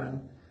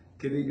esmeran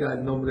que diga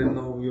el nombre del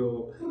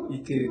novio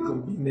y que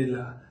combine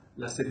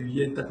la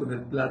servilleta con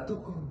el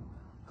plato,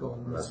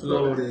 con las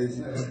flores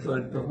y todo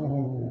el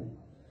todo.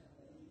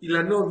 Y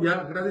la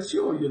novia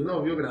agradeció y el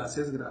novio,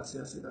 gracias.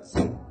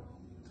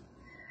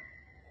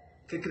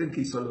 ¿Qué creen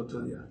que hizo el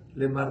otro día?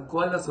 Le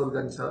marcó a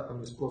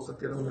mi esposa,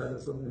 que era una de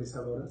las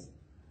organizadoras.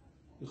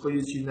 Dijo,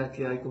 oye, China,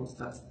 ¿qué hay? ¿Cómo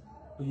estás?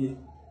 Oye,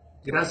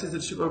 gracias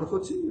del Shabbat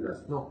Brachot, sí,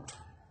 gracias. No,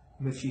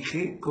 me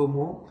fijé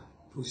cómo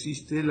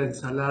pusiste la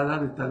ensalada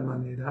de tal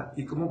manera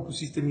y cómo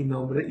pusiste mi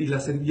nombre y la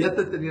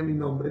servilleta tenía mi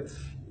nombre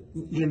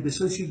y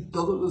empezó a decir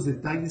todos los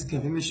detalles que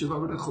había en el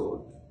Shabbat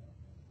Brachot.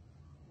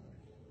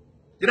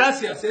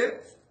 Gracias,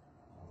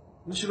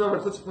 Un Shabbat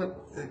Brachot se puede,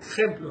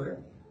 ejemplo,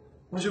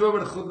 un Shabbat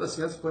Brachot la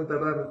ciudad se puede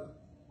tardar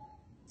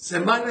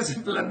semanas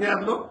en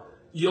planearlo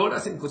y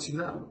horas en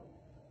cocinarlo.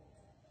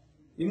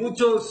 Y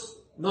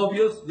muchos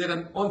novios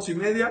llegan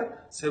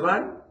 11:30, se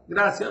van,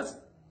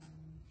 gracias.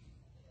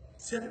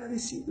 Sea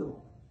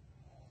agradecido.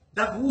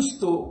 Da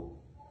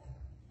gusto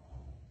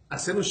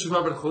hacer un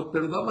Shabbat Brachot,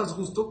 pero da más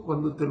gusto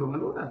cuando te lo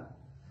valoran.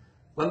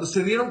 Cuando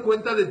se dieron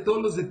cuenta de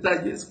todos los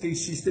detalles que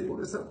hiciste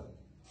por esa.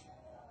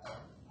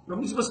 Lo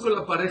mismo es con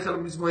la pareja, lo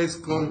mismo es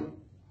con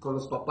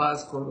los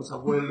papás, con los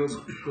abuelos,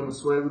 con los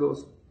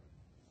suegros.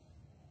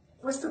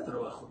 Cuesta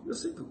trabajo, yo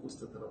sé que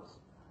cuesta trabajo.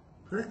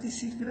 Pero hay que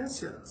decir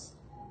gracias.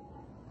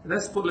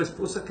 Gracias por la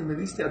esposa que me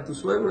diste, a tu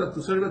suegro, a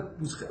tu suegra.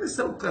 Buscar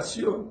esa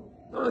ocasión.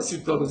 No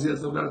decir todos los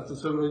días de hablar a tu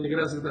suegro, oye,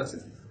 gracias.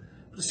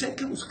 Pero sí hay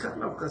que buscar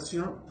la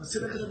ocasión para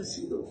ser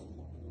agradecido.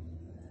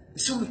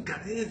 Eso me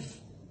cae.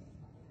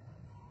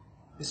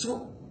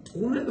 Eso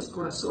une los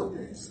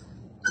corazones.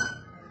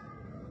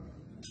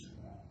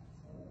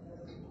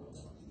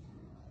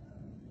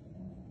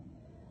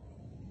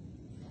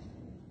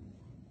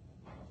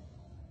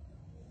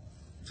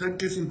 ¿Saben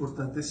qué es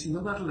importante? Si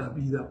no dar la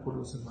vida por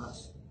los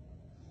demás,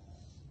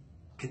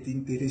 que te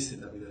interese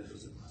la vida de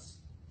los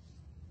demás.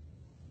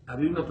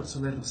 Había una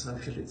persona en Los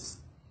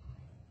Ángeles,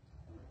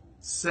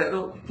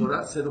 0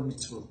 Torah, 0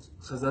 mitzvot,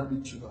 Hazar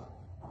Bitshuva.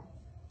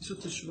 Hizo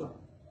Teshuvah.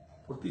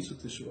 ¿Por qué hizo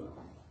Teshuvah?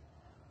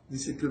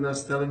 Dice que una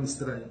vez estaba en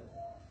Israel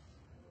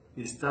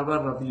y estaba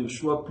Rabbi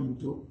Yoshua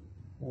Pinto.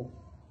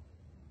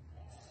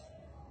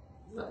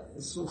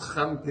 Es un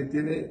jam que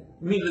tiene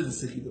miles de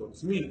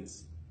seguidores,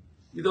 miles.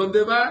 Y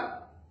donde va,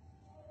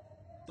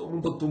 todo el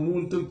mundo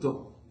tumulto y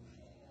todo.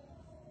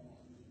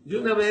 Y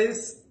una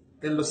vez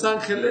en Los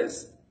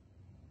Ángeles,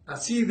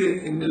 así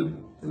en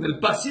el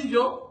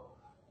pasillo,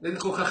 le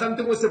dijo, Jajam,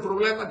 tengo este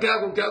problema, ¿qué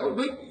hago?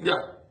 Y ya.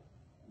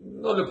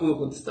 No le pudo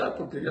contestar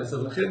porque ya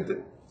sabe la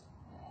gente.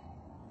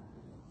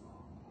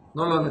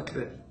 No lo van a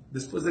creer.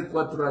 Después de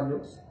 4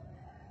 años,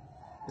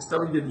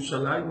 estaba en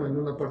Jerusalén o en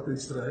una parte de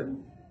Israel.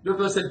 Y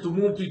otra vez el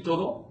tumulto y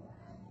todo.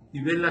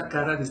 Y ve la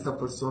cara de esta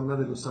persona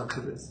de Los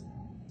Ángeles.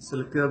 Se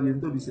le queda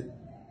viendo y dice,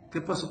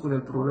 ¿qué pasó con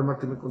el problema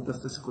que me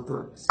contaste hace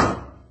 4 años?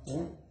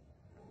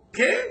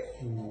 ¿Qué?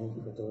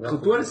 Dijo,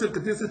 tú eres el que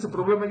tienes este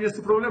problema y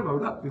este problema,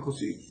 ¿verdad? Dijo,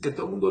 sí, que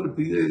todo el mundo le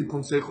pide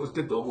consejos,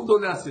 que todo el mundo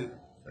le hace.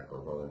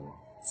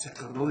 Se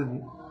acordó de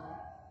mí.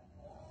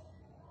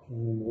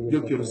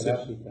 Yo quiero ser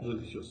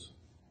religioso.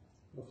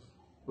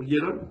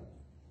 ¿Oyeron?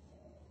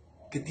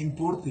 ¿Qué te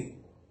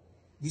importe?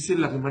 Dice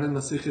la Gemara en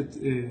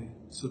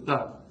Masejet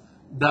Sotah,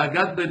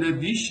 Dagat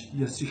Belevish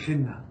y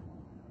Asijena.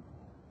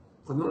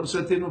 Cuando una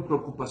persona tiene una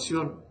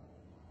preocupación,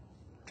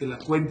 que la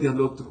cuente al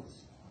otro.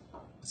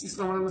 Así es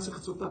la Gemara en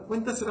Masejet Sotah.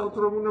 Cuéntasela a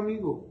otro, a un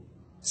amigo.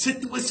 Sé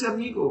tú ese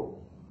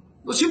amigo.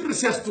 No siempre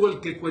seas tú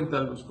el que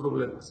cuenta los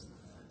problemas.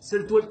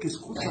 Ser tú el que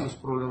escucha los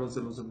problemas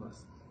de los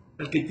demás.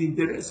 El que te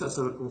interesa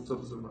saber cómo están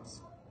los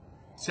demás.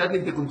 Si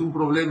alguien te contó un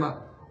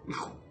problema,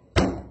 hijo,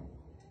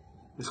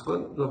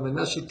 la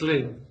Menashe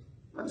Klein,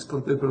 no les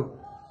conté, pero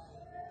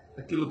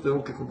aquí lo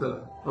tengo que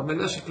contar. La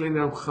Menashe Klein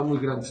era un jajam muy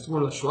grande. Estuvo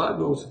en la Shoah,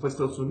 luego se fue a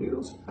Estados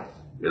Unidos.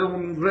 Era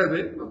un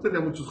rebbe, no tenía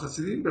muchos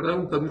hasidim, pero era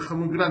un jajam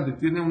muy grande.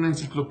 Tiene una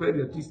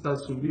enciclopedia, aquí está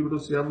su libro,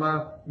 se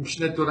llama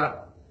Mishneh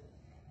Torah.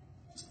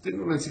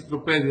 Tiene una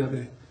enciclopedia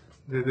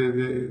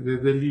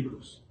de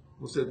libros.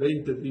 No sé,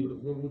 20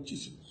 libros, no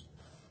muchísimos.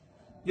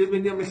 Y él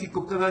venía a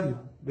México cada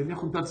año, venía a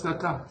juntarse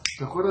acá.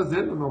 ¿Te acuerdas de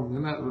él o no?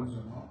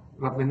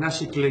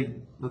 Menashe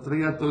Klein, lo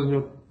traía todo el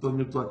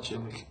año Tuachi a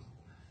México.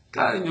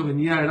 Cada año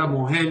venía, era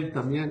mujer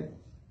también.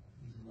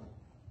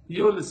 Y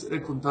yo les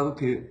he contado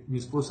que mi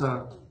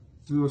esposa,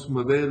 tuvimos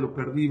un bebé, lo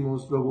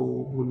perdimos, luego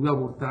volvió a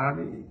abortar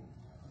y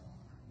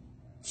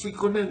fui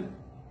con él.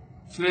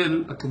 Fui a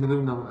él a que me dé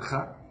una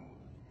brajá.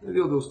 Me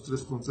dio 2 o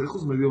 3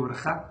 consejos, me dio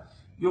brajá.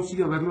 Yo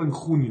fui a verlo en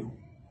junio.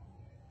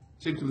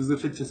 Siempre les doy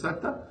fecha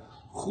exacta.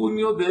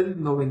 Junio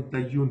del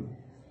 91.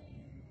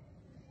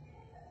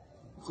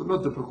 Dijo,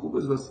 no te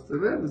preocupes, vas a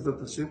tener, les da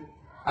Tashem.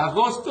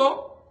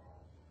 Agosto,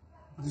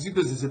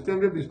 principios de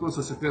septiembre, mi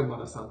esposa se queda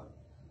embarazada.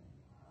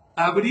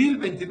 Abril,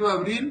 29 de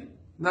abril,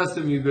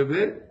 nace mi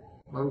bebé,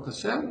 Baruch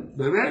Hashem,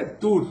 bebé,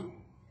 Tur.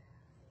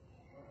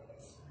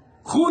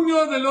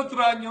 Junio del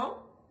otro año,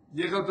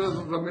 llega otra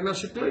vez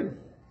Ramenashe Klein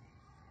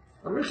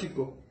a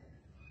México.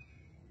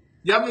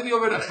 Ya me dio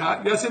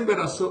verajá, ya se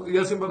embarazó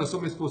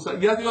mi esposa,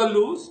 ya dio a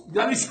luz,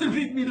 ya le hice el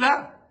Brit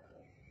Milá.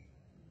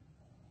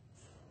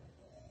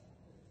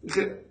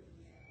 Dije,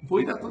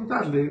 voy a ir a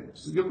contarle,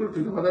 pues yo creo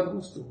que le va a dar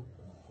gusto.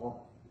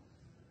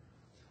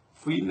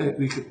 Fui y le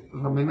dije,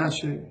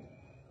 Ramenashe,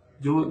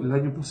 yo el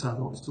año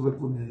pasado estuve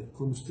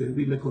con usted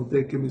y le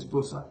conté que mi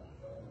esposa,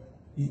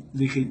 y le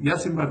dije, ya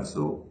se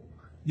embarazó,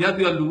 ya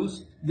dio a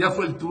luz, ya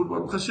fue el tour,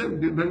 Baruch Hashem,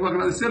 vengo a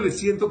agradecerle,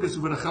 siento que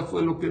su verajá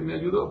fue lo que me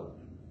ayudó.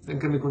 ¿En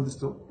qué me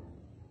contestó?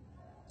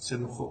 Se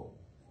enojó.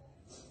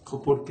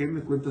 Dijo, ¿por qué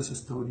me cuentas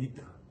hasta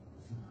ahorita?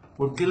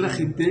 ¿Por qué la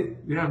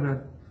gente,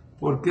 vean,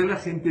 por qué la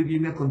gente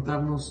viene a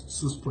contarnos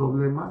sus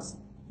problemas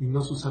y no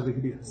sus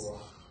alegrías?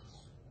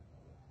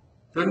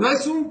 Pero no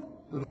es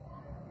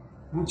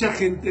mucha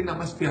gente nada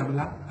más te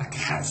habla a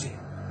quejarse.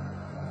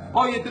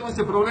 Oye, tengo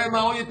este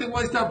problema, oye, tengo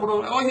esta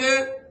problema,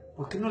 oye,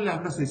 ¿por qué no le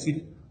hablas a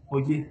decir,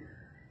 oye,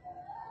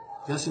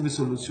 ya se me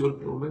solucionó el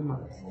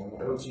problema?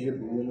 Pero sigue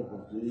pidiendo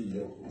por ti y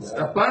yo.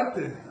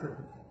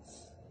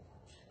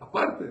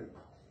 Aparte,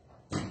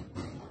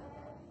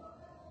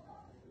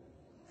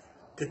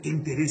 que te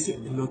interese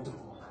el otro,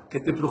 que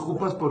te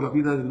preocupas por la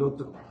vida del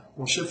otro.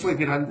 Moshe fue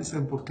grande,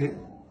 ¿saben por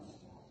qué?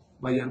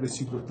 Vaya al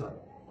versículo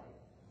tal.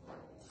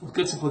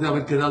 Porque él se podía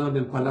haber quedado en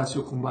el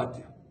palacio con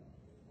Batia.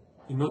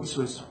 Y no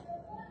hizo eso.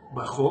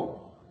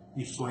 Bajó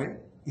y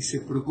fue y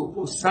se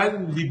preocupó.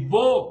 San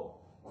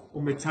libó o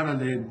me echara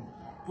de él.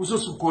 Puso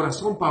su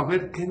corazón para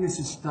ver qué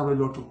necesitaba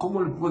el otro,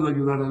 cómo le puedo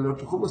ayudar al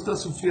otro, cómo está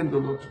sufriendo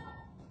el otro.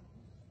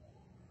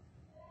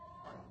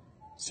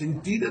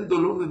 Sentir el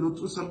dolor del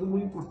otro es algo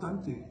muy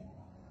importante.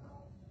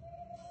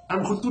 A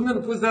lo mejor tú no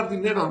le puedes dar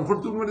dinero, a lo mejor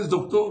tú no eres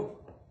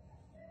doctor,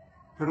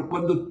 pero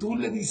cuando tú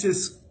le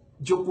dices,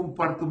 yo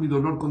comparto mi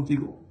dolor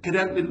contigo,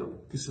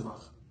 créanmelo que se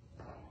baja.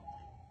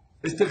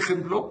 Este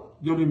ejemplo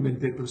yo lo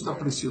inventé, pero está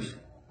precioso.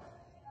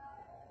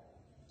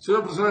 Si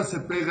una persona se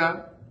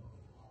pega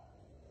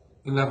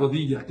en la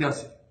rodilla, ¿qué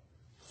hace?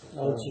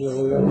 ¿No?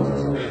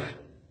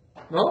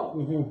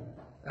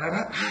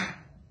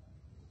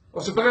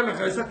 O se pega en la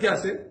cabeza, ¿qué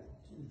hace?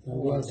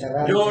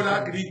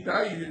 Llora,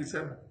 grita y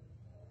dice,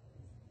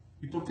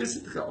 ¿y por qué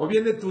se pega? O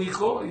viene tu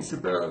hijo y se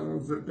pega,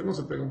 que no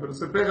se pegan, pero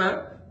se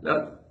pega.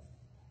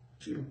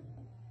 Sí.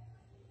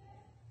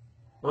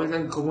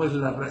 Oigan cómo es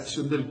la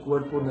reacción del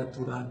cuerpo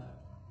natural.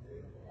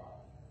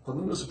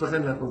 Cuando uno se pega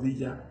en la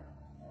rodilla,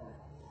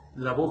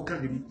 la boca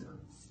grita,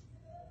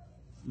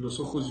 los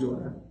ojos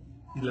lloran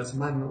y las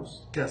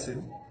manos, ¿qué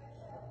hacen?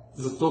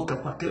 Lo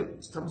toca, ¿para qué?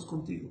 Estamos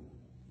contigo.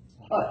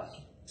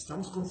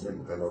 Estamos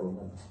contigo.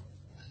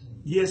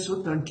 Y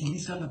eso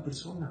tranquiliza a la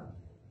persona.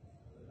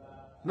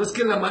 No es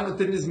que en la mano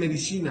tienes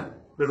medicina,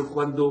 pero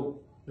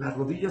cuando la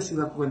rodilla se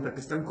da cuenta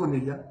que están con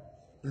ella,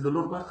 el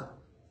dolor baja.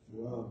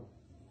 ¿No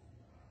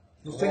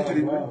está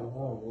increíble?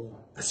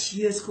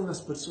 Así es con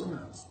las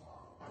personas.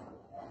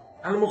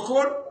 A lo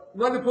mejor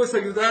no le puedes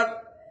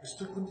ayudar,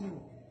 estoy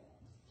contigo.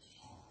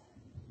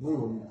 Muy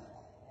bonito.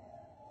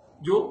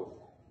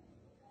 Yo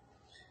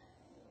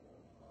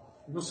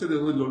no sé de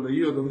dónde lo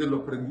leí o dónde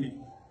lo aprendí.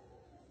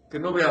 Que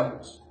no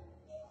veamos.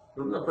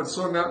 Pero una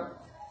persona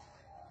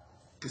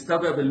que está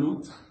de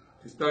Abelut,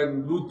 que está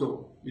en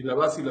luto, y la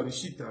vas y la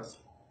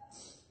visitas.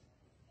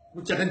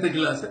 Mucha gente que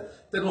la hace,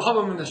 te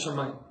enojaba en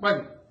Shamay.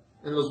 Bueno,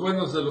 en los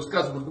buenos de los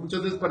casos, porque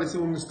muchas veces parece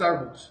un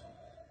Starbucks.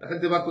 La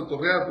gente va a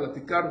cotorrear, a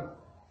platicar.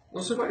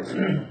 No se va a eso.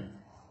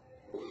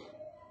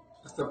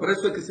 Hasta para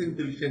eso hay que ser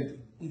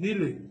inteligente. Y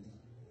dile,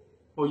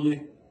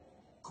 oye,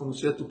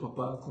 conocí a tu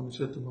papá,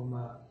 conocí a tu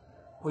mamá.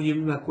 Oye,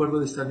 me acuerdo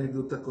de esta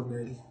anécdota con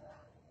él.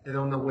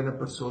 Era una buena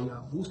persona.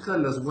 Busca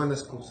las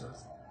buenas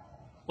cosas.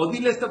 O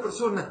dile a esta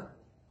persona,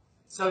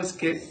 ¿sabes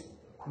qué?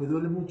 Me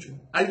duele mucho.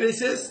 Hay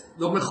veces,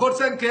 lo mejor,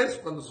 ¿saben qué es?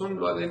 Cuando son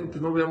que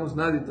no veamos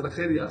nada de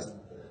tragedias.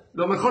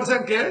 Lo mejor,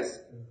 ¿saben qué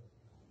es?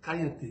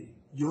 Cállate,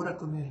 llora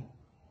con él.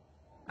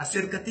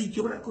 Acércate y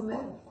llora con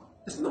él.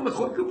 Es lo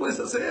mejor que puedes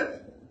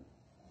hacer.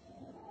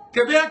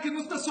 Que vea que no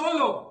estás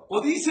solo.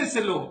 O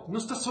díceselo, no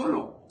estás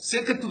solo.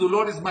 Sé que tu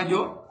dolor es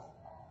mayor,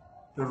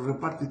 pero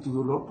reparte tu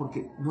dolor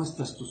porque no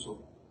estás tú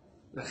solo.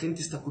 La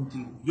gente está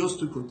contigo, yo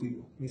estoy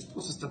contigo, mi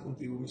esposa está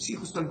contigo, mis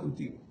hijos están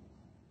contigo.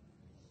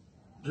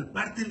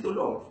 Reparte el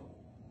dolor.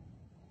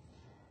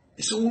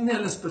 Eso une a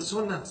las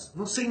personas.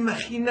 ¿No se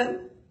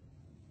imaginan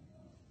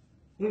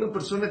una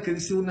persona que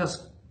dice una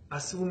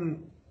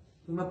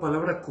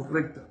palabra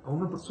correcta a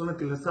una persona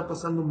que la está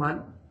pasando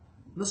mal?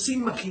 ¿No se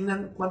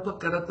imaginan cuánto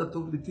akarata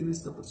le tiene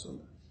esta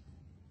persona?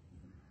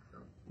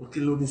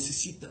 Porque lo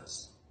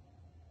necesitas.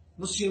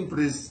 No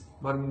siempre es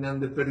barminan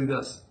de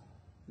pérdidas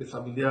de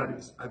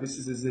familiares, a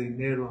veces es de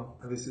dinero,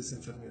 a veces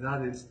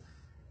enfermedades,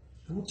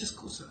 de muchas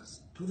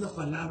cosas. Una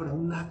palabra,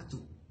 un acto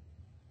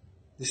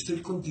de estoy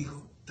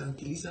contigo,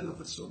 tranquiliza a la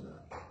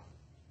persona.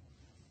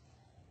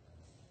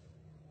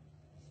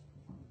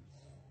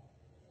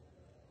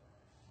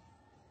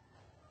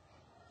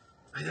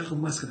 Hay algo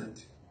más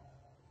grande.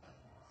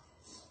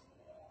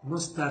 No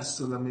estar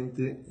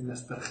solamente en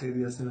las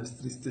tragedias, en las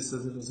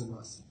tristezas de los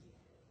demás.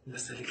 en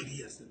las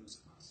alegrías de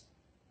los demás.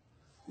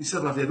 Dice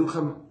Rabbi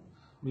Yeruja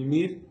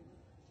Mimir,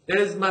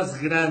 es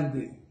más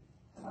grande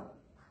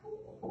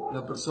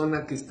la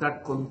persona que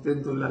está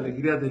contento en la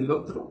alegría del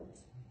otro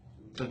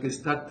que el que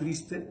está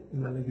triste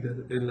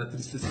en la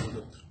tristeza del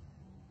otro.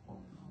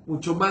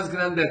 Mucho más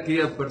grande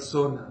aquella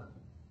persona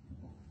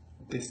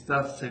que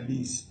está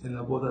feliz en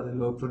la boda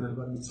del otro, en el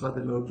bar mitzvah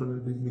del otro, en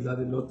el brit milá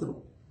del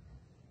otro,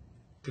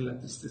 que la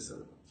tristeza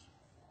del otro.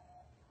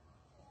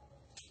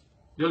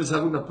 Yo les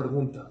hago una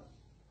pregunta.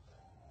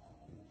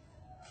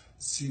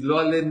 Si lo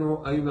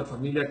aleno hay una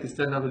familia que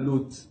está en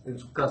Abelut, en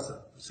su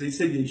casa, ¿se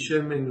dice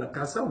Yeshem en la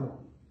casa o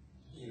no?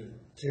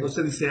 Sí. No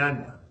se dice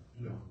Ana.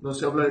 No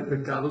se habla de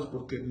pecados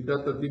porque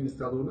Midat Adin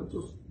está uno,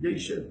 entonces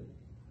Yeshem.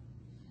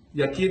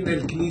 ¿Y aquí en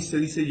el Knis se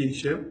dice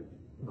Yeshem?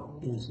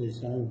 No.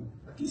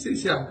 Aquí se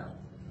dice Ana.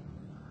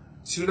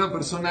 Si una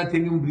persona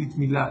tiene un Brit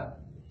Milá,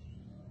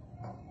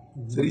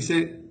 ¿se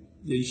dice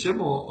Yeshem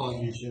o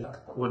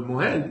el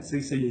Mohel? Se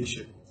dice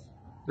Yeshem.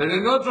 Pero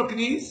en otro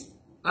Knis,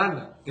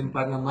 Ana, en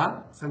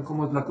Panamá, ¿saben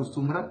cómo es la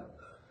costumbre?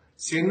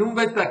 Si en un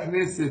Beta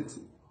Knesset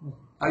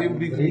hay un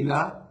Brit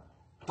Milá,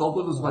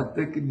 todos los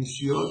Batek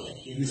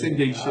Nishiot dicen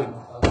Yeshem.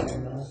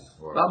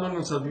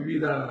 Vámonos a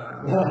vivir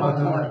a...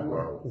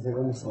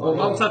 O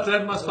vamos a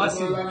traer más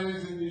fácil.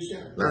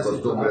 La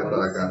costumbre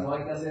para acá. No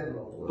hay que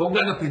hacerlo.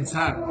 Pongan a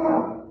pensar.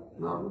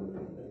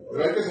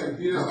 Pero hay que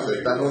sentir. Se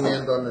están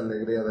uniendo a la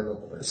alegría del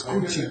otro.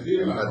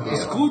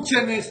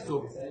 Escuchen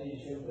esto.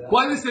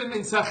 ¿Cuál es el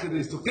mensaje de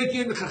esto? ¿Qué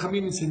quiere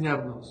Jajamín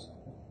enseñarnos?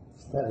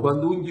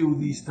 Cuando un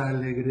yehudí está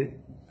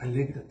alegre,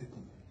 alégrate con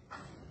él.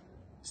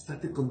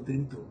 Estate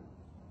contento.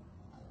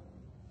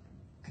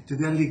 Que te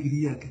dé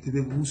alegría, que te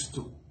dé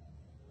gusto,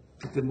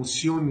 que te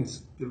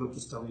emociones que el otro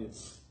está bien.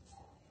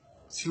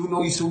 Si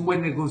uno hizo un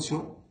buen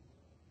negocio,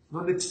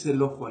 no le eches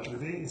el ojo al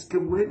revés. Qué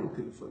bueno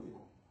que le fue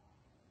bien.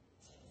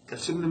 Que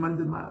Hashem le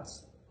mande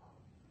más.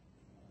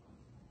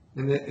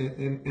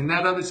 En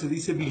árabe se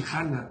dice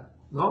Biljana,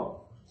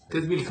 ¿no? ¿Qué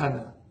es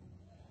Biljana?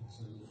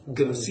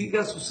 Que lo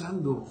sigas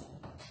usando,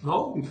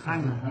 ¿no?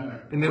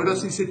 Biljana. En hebreo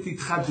se dice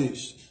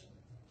Tithadesh.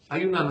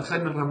 Hay una alajá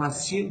en el Ramá,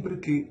 siempre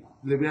que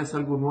le veas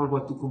algo nuevo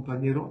a tu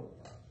compañero,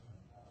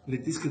 le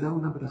tienes que dar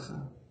una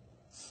braja.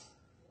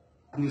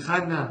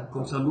 Biljana,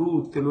 con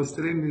salud, que lo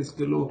estrenes,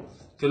 que lo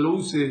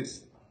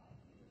uses,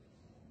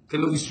 que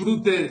lo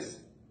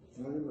disfrutes.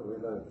 ¿No hay una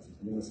novela de que si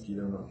tienes que ir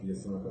a una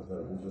fiesta, a una casa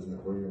de luz, es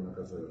mejor ir a una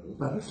casa de luz?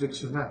 Para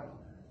reflexionar.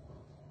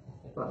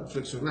 Para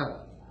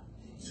reflexionar.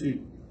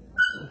 Sí.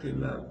 Porque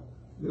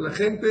la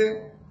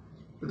gente,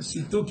 pero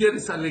si tú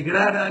quieres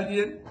alegrar a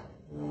alguien,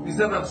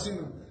 dice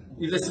Rabsino,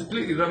 y les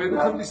explico, y Rabbi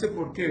Yeruja dice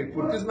por qué.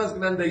 Porque es más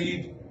grande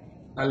ir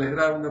a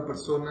alegrar a una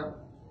persona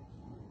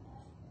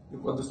que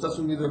cuando estás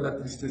unido en la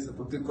tristeza.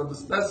 Porque cuando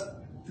estás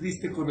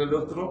triste con el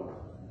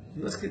otro,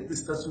 no es que te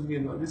estás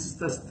uniendo, a veces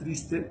estás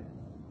triste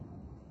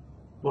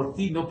por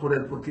ti, no por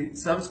él, porque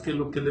sabes que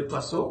lo que le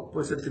pasó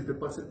puede ser que te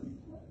pase a ti.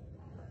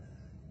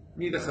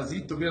 Mira,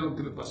 Jacito, mira lo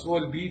que le pasó,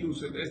 el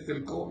virus,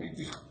 el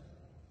COVID.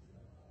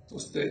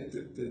 Entonces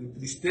te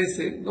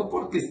entristece, no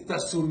porque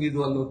estás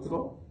unido al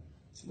otro,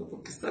 sino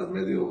porque estás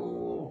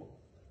medio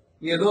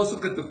miedoso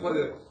que te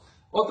puede...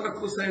 Otra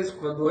cosa es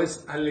cuando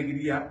es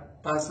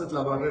alegría, pasas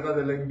la barrera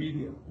de la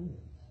envidia.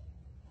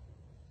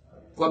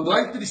 Cuando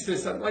hay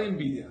tristeza no hay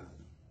envidia,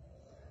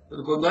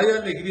 pero cuando hay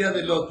alegría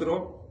del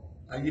otro,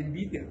 hay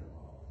envidia.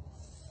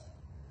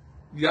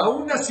 Y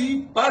aún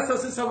así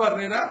pasas esa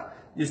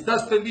barrera y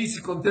estás feliz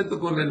y contento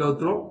con el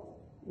otro.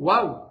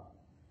 ¡Wow!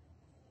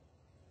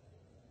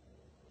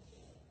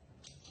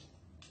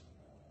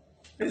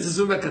 Esa es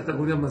una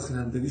categoría más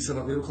grande, dice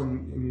Rabbi Yeruja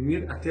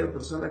Mimir, aquella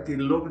persona que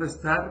logra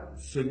estar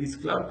feliz.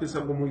 Claro que es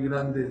algo muy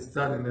grande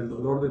estar en el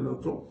dolor del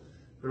otro,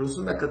 pero es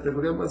una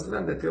categoría más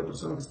grande, aquella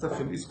persona que está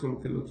feliz con lo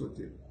que el otro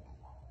tiene.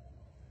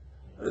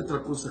 Hay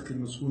otra cosa que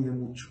nos une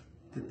mucho,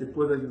 que te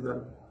puede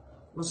ayudar,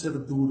 no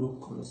ser duro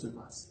con los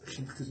demás. Hay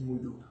gente que es muy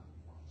dura,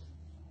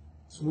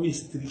 es muy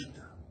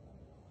estricta.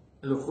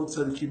 El Ojot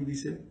Tzadikim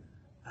dice,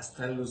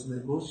 hasta en los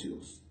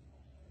negocios,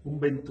 un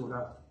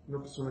Bentorá,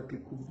 una persona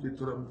que cumple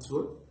Torah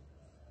Mitzvot,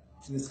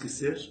 tienes que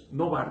ser,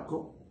 no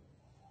barco,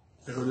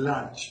 pero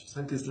large.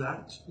 ¿Saben qué es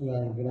large?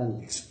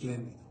 Grande.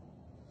 Espléndido.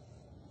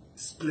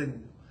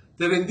 Espléndido.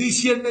 Te vendí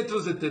 100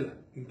 metros de tela.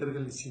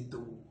 Entrégale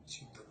 101,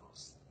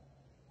 102.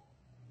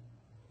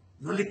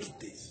 No le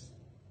quites.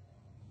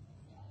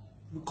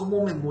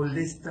 ¿Cómo me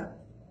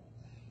molesta?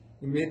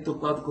 Y me he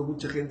topado con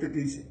mucha gente que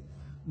dice,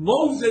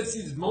 Moses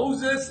is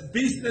Moses,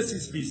 business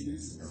is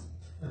business.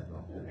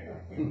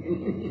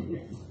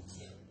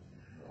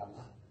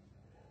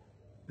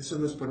 Eso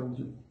no es para un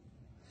yo.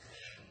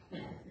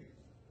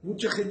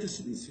 Mucha gente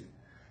se dice,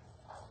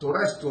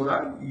 Torah es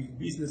Torah y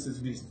business es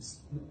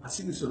business.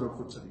 Así dice el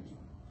Ojot Tzadikim.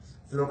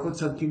 El Ojot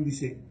Tzadikim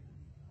dice,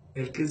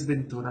 el que es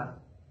ben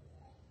Torah,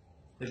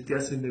 el que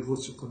hace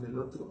negocio con el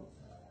otro,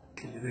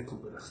 que le dé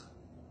con verajá.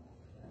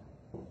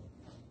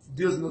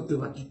 Dios no te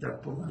va a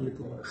quitar por darle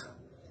con verajá.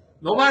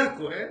 No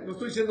barco, no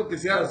estoy diciendo que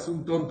seas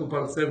un tonto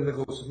para hacer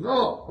negocios.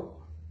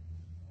 No.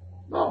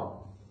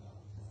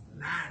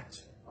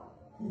 Large.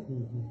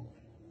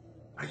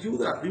 Hay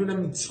ayuda. Hay una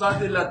mitzvah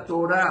de la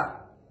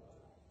Torah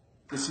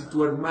que si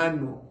tu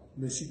hermano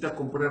necesita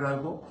comprar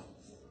algo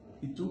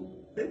y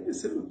tú,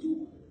 véndeselo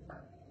tú.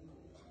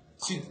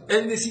 Si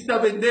él necesita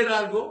vender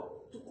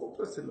algo, tú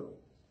cómpraselo.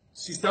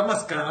 Si está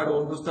más caro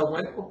o no está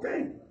bueno, ok.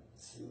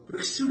 Pero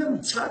es una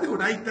mitzvah de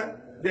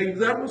oraita, de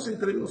ayudarnos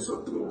entre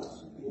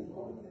nosotros,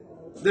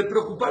 de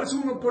preocuparse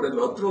uno por el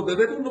otro, de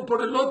ver uno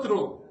por el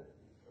otro.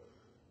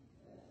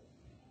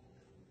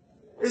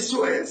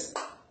 Eso es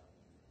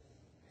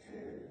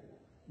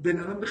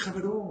Benadam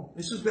Bejaveró.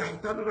 Eso es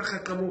Bejatar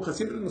Rajacamonja.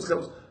 Siempre nos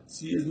quedamos,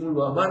 sí, es muy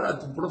amar a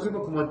tu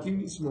prójimo como a ti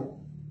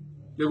mismo.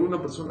 Llegó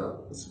una persona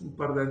hace un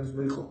par de años,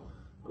 me dijo,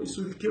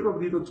 oye, quiero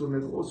abrir otro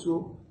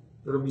negocio,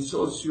 pero mi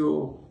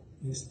socio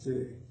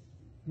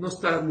no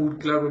está muy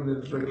claro en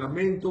el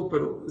reglamento,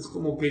 pero es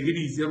como que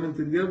gris, ¿ya me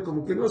entendieron?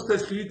 Como que no está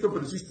escrito,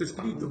 pero sí está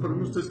escrito, pero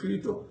no está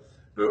escrito.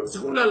 Pero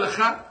según la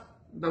halajá,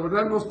 la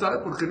verdad no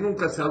está, porque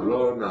nunca se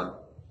habló,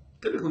 nada.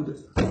 ¿Qué le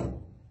contestas?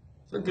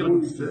 ¿Saben qué le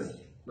contesté?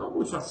 No,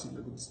 muy fácil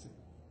le contesté.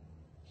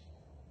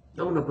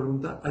 Le hago una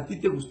pregunta, ¿a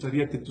ti te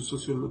gustaría que tu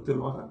socio te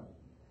lo haga?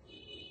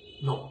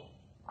 No,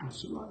 no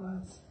se lo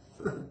hagas.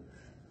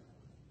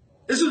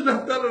 Eso es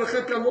la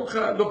jaca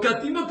moja. Lo que a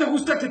ti no te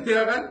gusta que te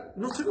hagan,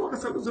 no se lo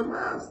hagas a los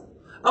demás.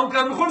 Aunque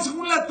a lo mejor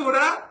según la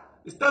Torah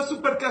está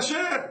súper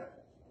kasher,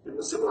 pero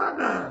no se lo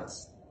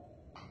hagas.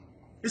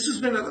 Eso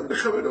es Benadam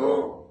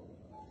Bejaveró.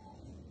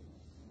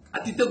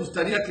 A ti te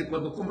gustaría que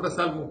cuando compras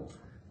algo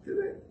te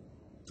dé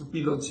tu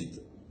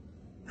piloncito.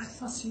 Haz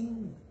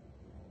fácil.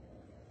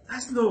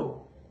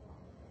 Hazlo.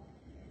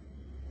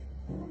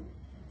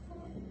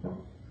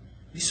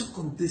 Eso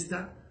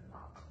contesta.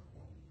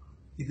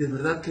 Y de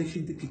verdad que hay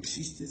gente que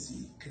existe,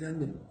 sí,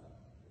 créanmelo.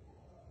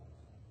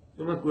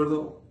 Yo me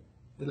acuerdo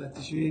de la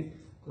Tishvi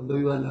cuando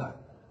iba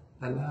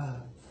a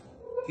la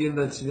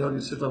tienda del señor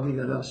Yosef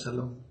Amiga de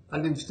Shalom.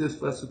 ¿Alguien de ustedes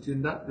fue a su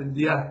tienda?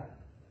 Vendía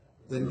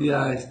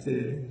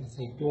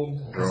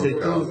aceitún.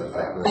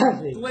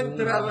 Tú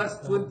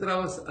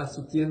entrabas a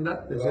su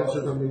tienda del señor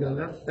Yosef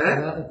Amiga.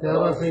 Te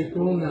daba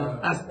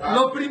aceituna.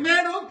 Lo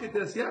primero que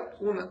te hacía,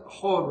 una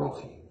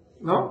roji,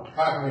 ¿no?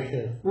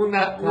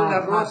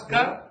 Una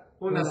rosca.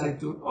 Un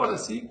aceitún. Ahora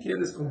sí,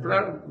 quieres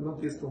comprar, no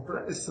quieres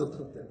comprar, ese es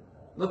otro tema.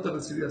 No te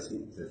recibió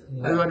así.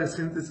 Hay varias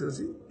gentes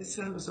así. Esos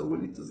eran los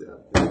abuelitos de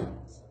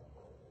antes.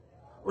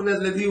 Una vez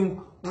le di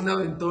una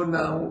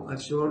ventona al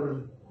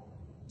Shor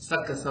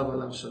Saka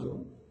Sabalam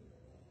Shalom.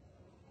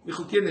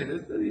 Dijo, ¿quién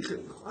eres? Le dije,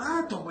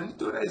 tu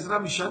abuelito era Ezra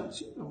Mishan.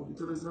 Sí, mi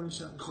abuelito era Ezra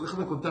Mishan. Dijo,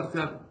 déjame contarte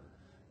algo.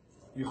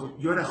 Dijo,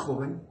 yo era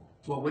joven,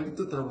 tu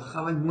abuelito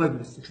trabajaba en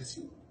muebles. Dije,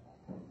 sí.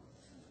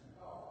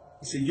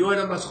 Dice, yo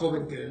era más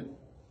joven que él.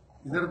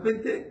 Y de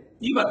repente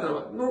iba a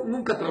trabajar,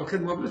 nunca trabajé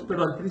en muebles,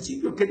 pero al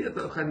principio quería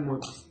trabajar en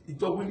muebles. Y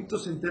tu abuelito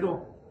se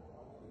enteró.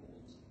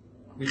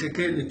 Dije,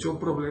 ¿qué? ¿Le echó un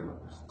problema?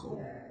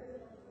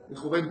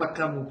 Dijo, ven para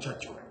acá,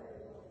 muchacho.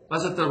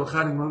 ¿Vas a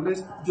trabajar en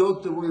muebles? Yo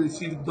te voy a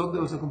decir dónde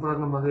vas a comprar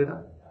la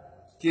madera,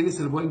 quién es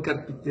el buen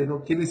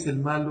carpintero, quién es el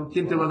malo,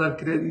 quién te va a dar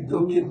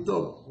crédito, quién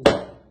todo.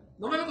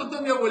 No me lo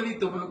contó mi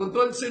abuelito, me lo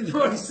contó el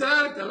señor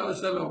Isaac, alaba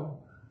Shalom.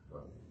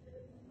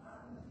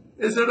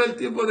 Eso era el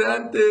tiempo de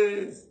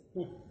antes.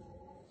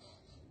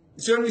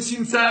 El señor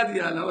Nissim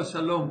Sadia, alaba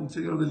Shalom, un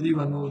señor del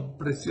Líbano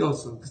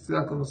precioso, que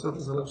estudia con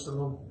nosotros, alaba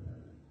Shalom,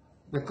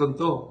 me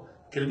contó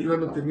que el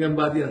Líbano tenían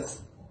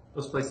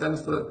los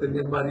paisanos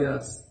tenían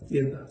varias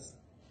tiendas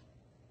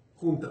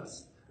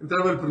juntas.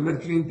 Entraba el primer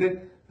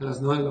cliente a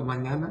las 9 de la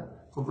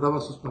mañana, compraba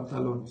sus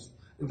pantalones.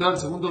 Entraba el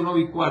segundo 9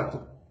 y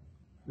cuarto.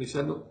 Me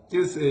decía,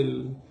 ¿quieres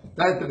el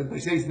talle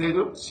 36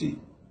 negro?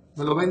 Sí.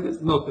 ¿Me lo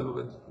vendes? No te lo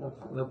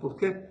vendo. ¿Por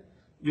qué?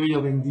 Yo ya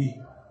vendí.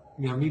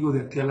 Mi amigo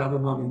de aquí al lado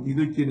no ha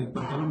vendido y tiene el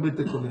pantalón,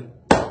 vete con él.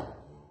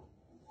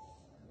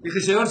 Dije,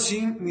 señor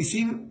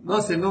Nissim,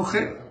 no se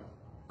enoje,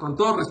 con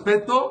todo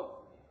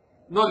respeto,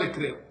 no le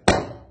creo.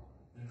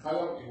 En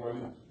Jalab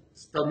igualito.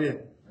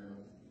 También.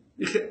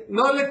 Dije,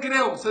 no le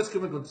creo. ¿Sabes qué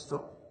me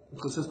contestó?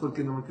 Dijo, ¿sabes por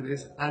qué no me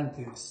crees?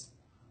 Antes.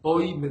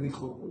 Hoy me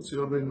dijo, un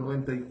señor de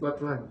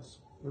 94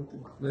 años,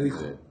 me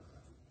dijo,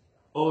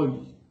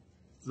 hoy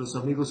los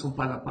amigos son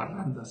para la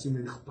parranda, así me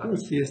dijo, para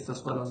las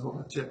fiestas, para las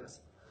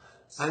borracheras.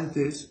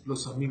 Antes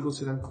los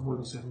amigos eran como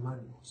los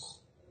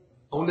hermanos.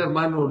 A un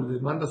hermano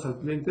le mandas al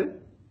cliente,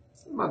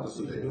 mandas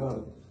al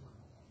cliente.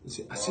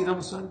 Dice, así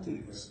éramos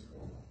antes.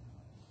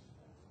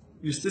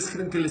 ¿Y ustedes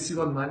creen que les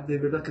iban mal? De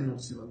verdad que no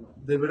les iban mal.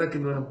 De verdad que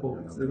no eran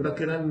pobres. De verdad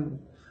que eran...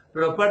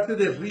 Pero aparte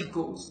de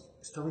ricos,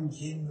 estaban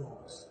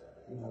llenos.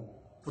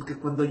 Porque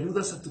cuando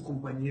ayudas a tu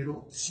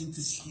compañero, te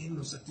sientes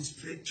lleno,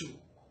 satisfecho.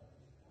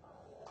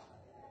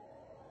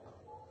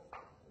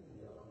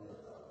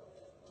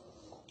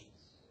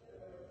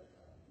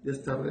 Ya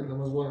está, nada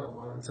más voy a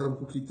avanzar un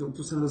poquito.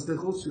 Entonces, en los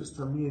negocios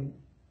también,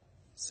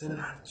 ser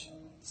arch,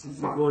 ser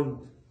going.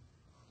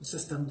 No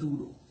seas tan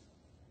duro.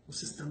 No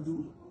seas tan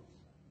duro.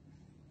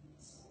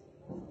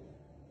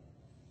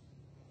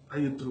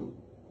 Hay otro.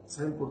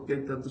 ¿Saben por qué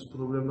hay tantos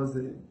problemas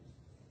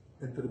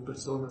entre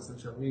personas,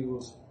 entre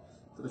amigos,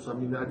 entre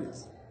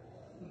familiares?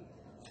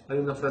 Hay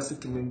una frase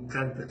que me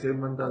encanta, que he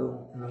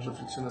mandado en la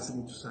reflexión hace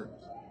muchos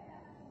años.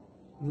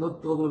 no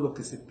todo lo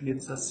que se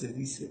piensa se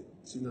dice,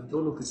 sino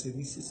todo lo que se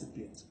dice se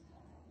piensa.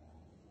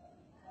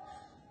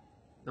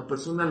 La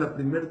persona, la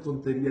primera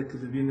tontería que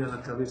le viene a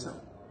la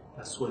cabeza,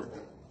 la suelta.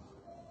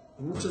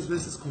 Y muchas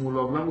veces, como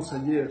lo hablamos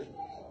ayer,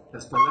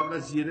 las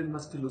palabras hieren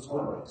más que los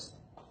golpes.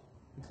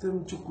 Hay que tener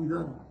mucho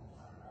cuidado.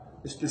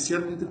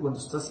 Especialmente cuando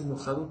estás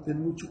enojado, ten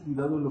mucho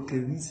cuidado lo que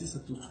dices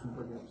a tus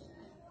compañeros.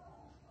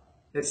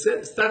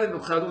 Estar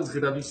enojado es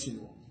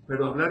gravísimo,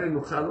 pero hablar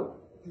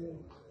enojado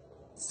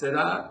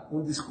será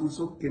un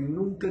discurso que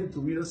nunca en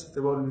tu vida se te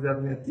va a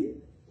olvidar ni a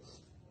ti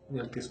ni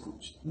al que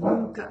escuche.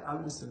 Nunca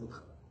hables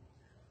enojado.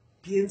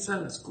 Piensa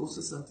las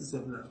cosas antes de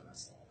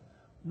hablarlas.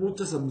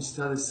 Muchas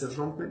amistades se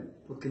rompen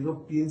porque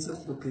no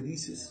piensas lo que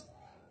dices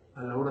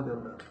a la hora de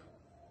hablar.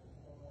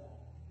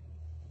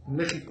 En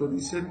México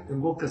dicen,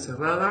 en boca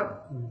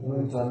cerrada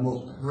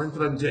no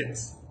entran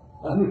jets.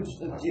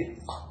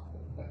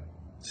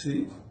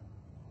 Sí,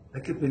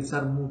 hay que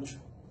pensar mucho.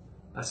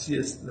 Así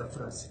es la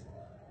frase.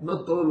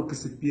 No todo lo que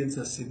se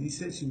piensa se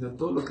dice, sino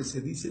todo lo que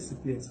se dice se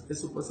piensa.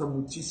 Eso pasa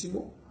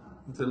muchísimo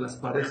entre las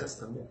parejas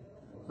también.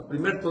 La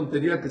primera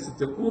tontería que se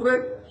te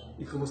ocurre,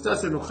 y como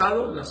estás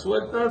enojado, la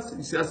sueltas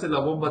y se hace la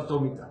bomba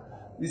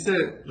atómica.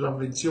 Dice la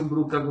mención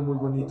Bruca algo muy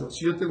bonito.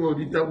 Si yo tengo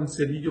ahorita un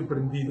cerillo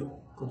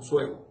prendido con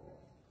fuego,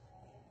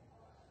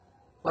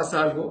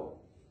 ¿pasa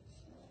algo?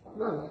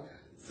 Nada.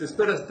 Te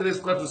esperas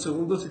 3-4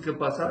 segundos y ¿qué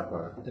pasa?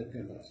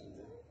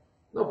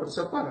 No, pero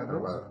se apaga,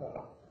 ¿no?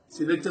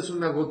 Si le echas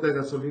una gota de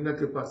gasolina,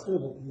 ¿qué pasa?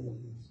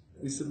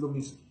 Dice lo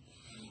mismo.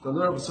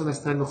 Cuando una persona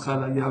está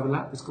enojada y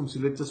habla, es como si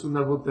le echas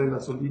una gota de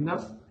gasolina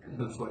en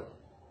el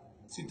fuego.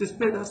 Si te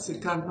esperas, se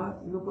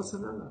calma y no pasa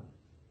nada.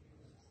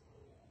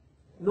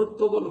 No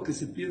todo lo que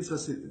se piensa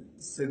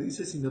se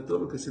dice, sino todo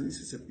lo que se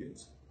dice se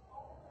piensa.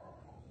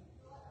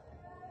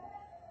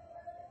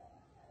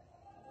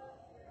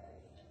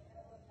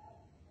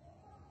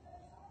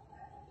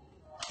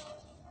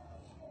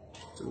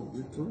 Un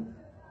segundito.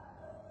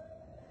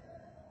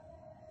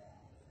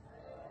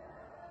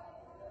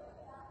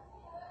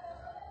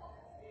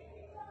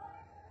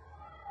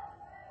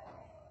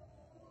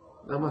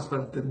 Nada más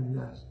para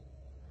terminar.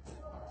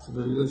 Se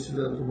me olvidó decir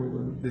algo muy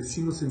bueno.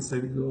 Decimos en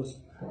Selijot,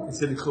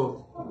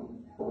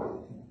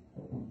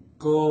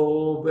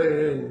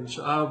 Kobesh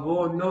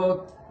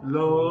Abonot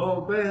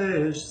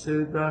Lobesh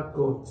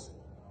Sedakot.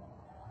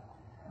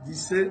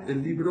 Dice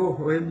el libro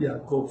Joel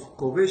Yaakov,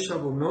 Kobesh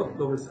Abonot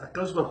Lobesh.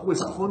 ¿Acaso Bajú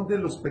esconde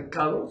los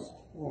pecados?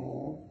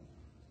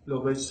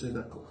 Lobesh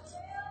Sedakot.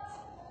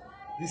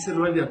 Dice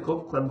Joel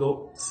Yaakov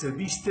cuando se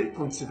viste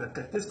con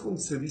Sedaká. ¿Qué es cuando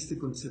se viste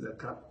con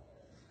Sedaká?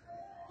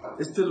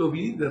 Este lo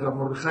vi de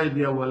Ramordejai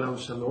Eliyahu Alau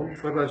Shalom,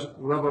 fue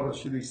Rabba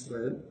Rashi de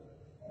Israel.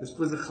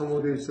 Después de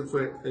Hamoreh se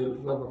fue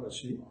el Rabba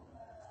Rashi.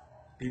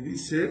 Y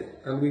dice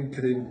algo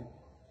increíble.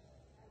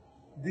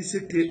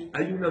 Dice que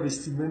hay una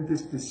vestimenta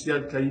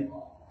especial que hay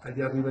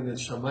allá arriba en el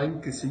Shamaim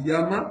que se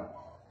llama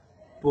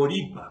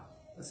Poripa.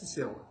 Así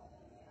se llama.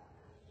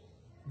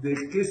 ¿De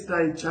qué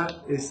está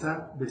hecha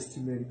esa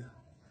vestimenta?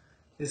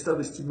 Esta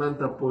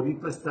vestimenta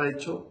Poripa está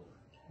hecho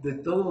de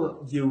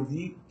todo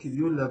Yehudí que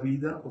dio la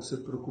vida o se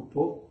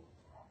preocupó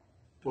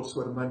por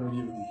su hermano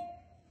Yehudí.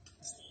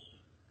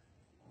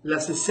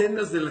 Las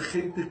escenas de la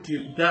gente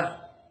que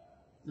da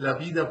la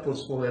vida por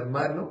su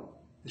hermano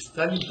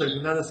están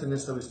impregnadas en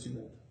esta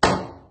vestimenta.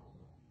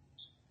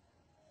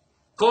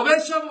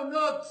 Kobesh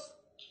Abonot,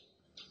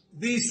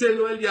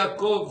 díselo el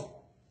Jacob,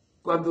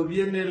 cuando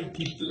viene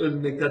el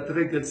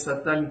Mecatrek, el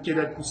Satán, y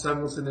quiere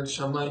acusarnos en el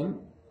Shamaim,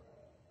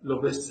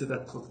 lo ves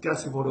Tzedakot. ¿Qué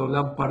hace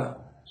Borolam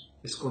para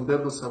esconder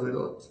los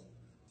averot?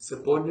 Se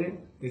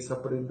pone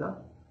esa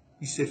prenda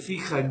y se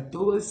fija en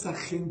toda esa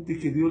gente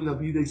que dio la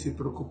vida y se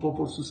preocupó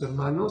por sus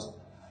hermanos,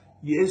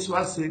 y eso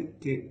hace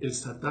que el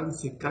Satán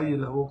se calle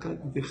la boca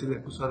y deje de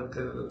acusar a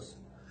cada uno.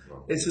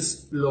 Eso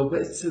es lo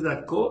ves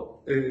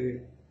Tzedakot,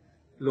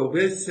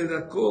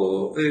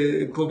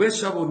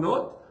 Kobesh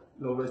Abonot,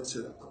 lo ves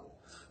Tzedakot.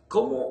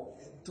 ¿Cómo?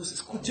 Entonces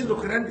escuchen lo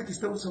grande que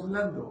estamos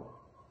hablando.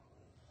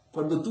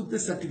 Cuando tú te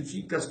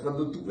sacrificas,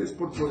 cuando tú ves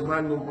por tu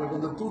hermano,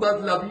 cuando tú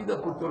das la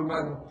vida por tu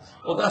hermano,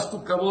 o das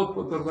tu cabot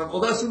por tu hermano, o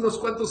das unos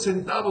cuantos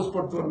centavos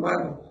por tu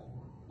hermano,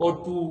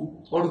 o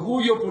tu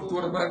orgullo por tu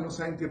hermano,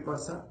 ¿saben qué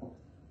pasa?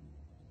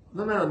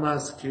 No nada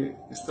más que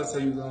estás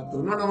ayudando,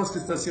 no nada más que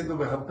estás haciendo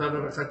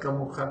Bejatar, Bejaca,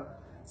 Moja,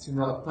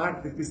 sino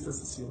aparte, ¿qué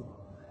estás haciendo?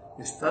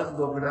 Estás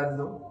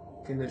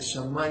logrando que en el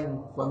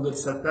Shamaim, cuando el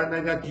Satán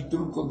haga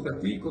Kitur contra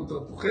ti, contra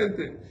tu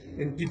gente,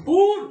 en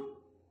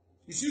Tipur,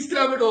 hiciste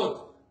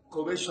Averot,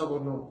 Kobesh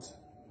Abonot.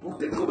 ¿Por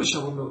qué Kobesh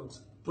Abonot?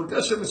 ¿Por qué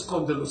Hashem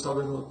esconde los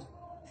Averot?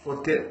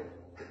 ¿Por qué?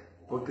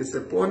 Porque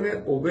se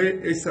pone o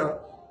ve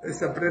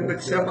esa prenda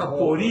que se llama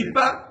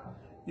Poripa,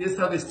 y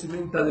esa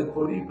vestimenta de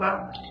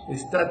Poripa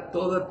está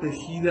toda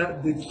tejida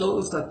de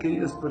todas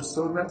aquellas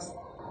personas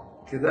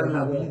que dan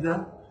la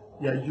vida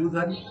y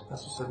ayudan a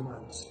sus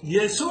hermanos. Y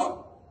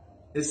eso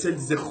es el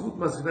zehut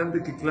más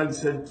grande que Klal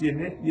Israel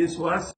tiene, y eso hace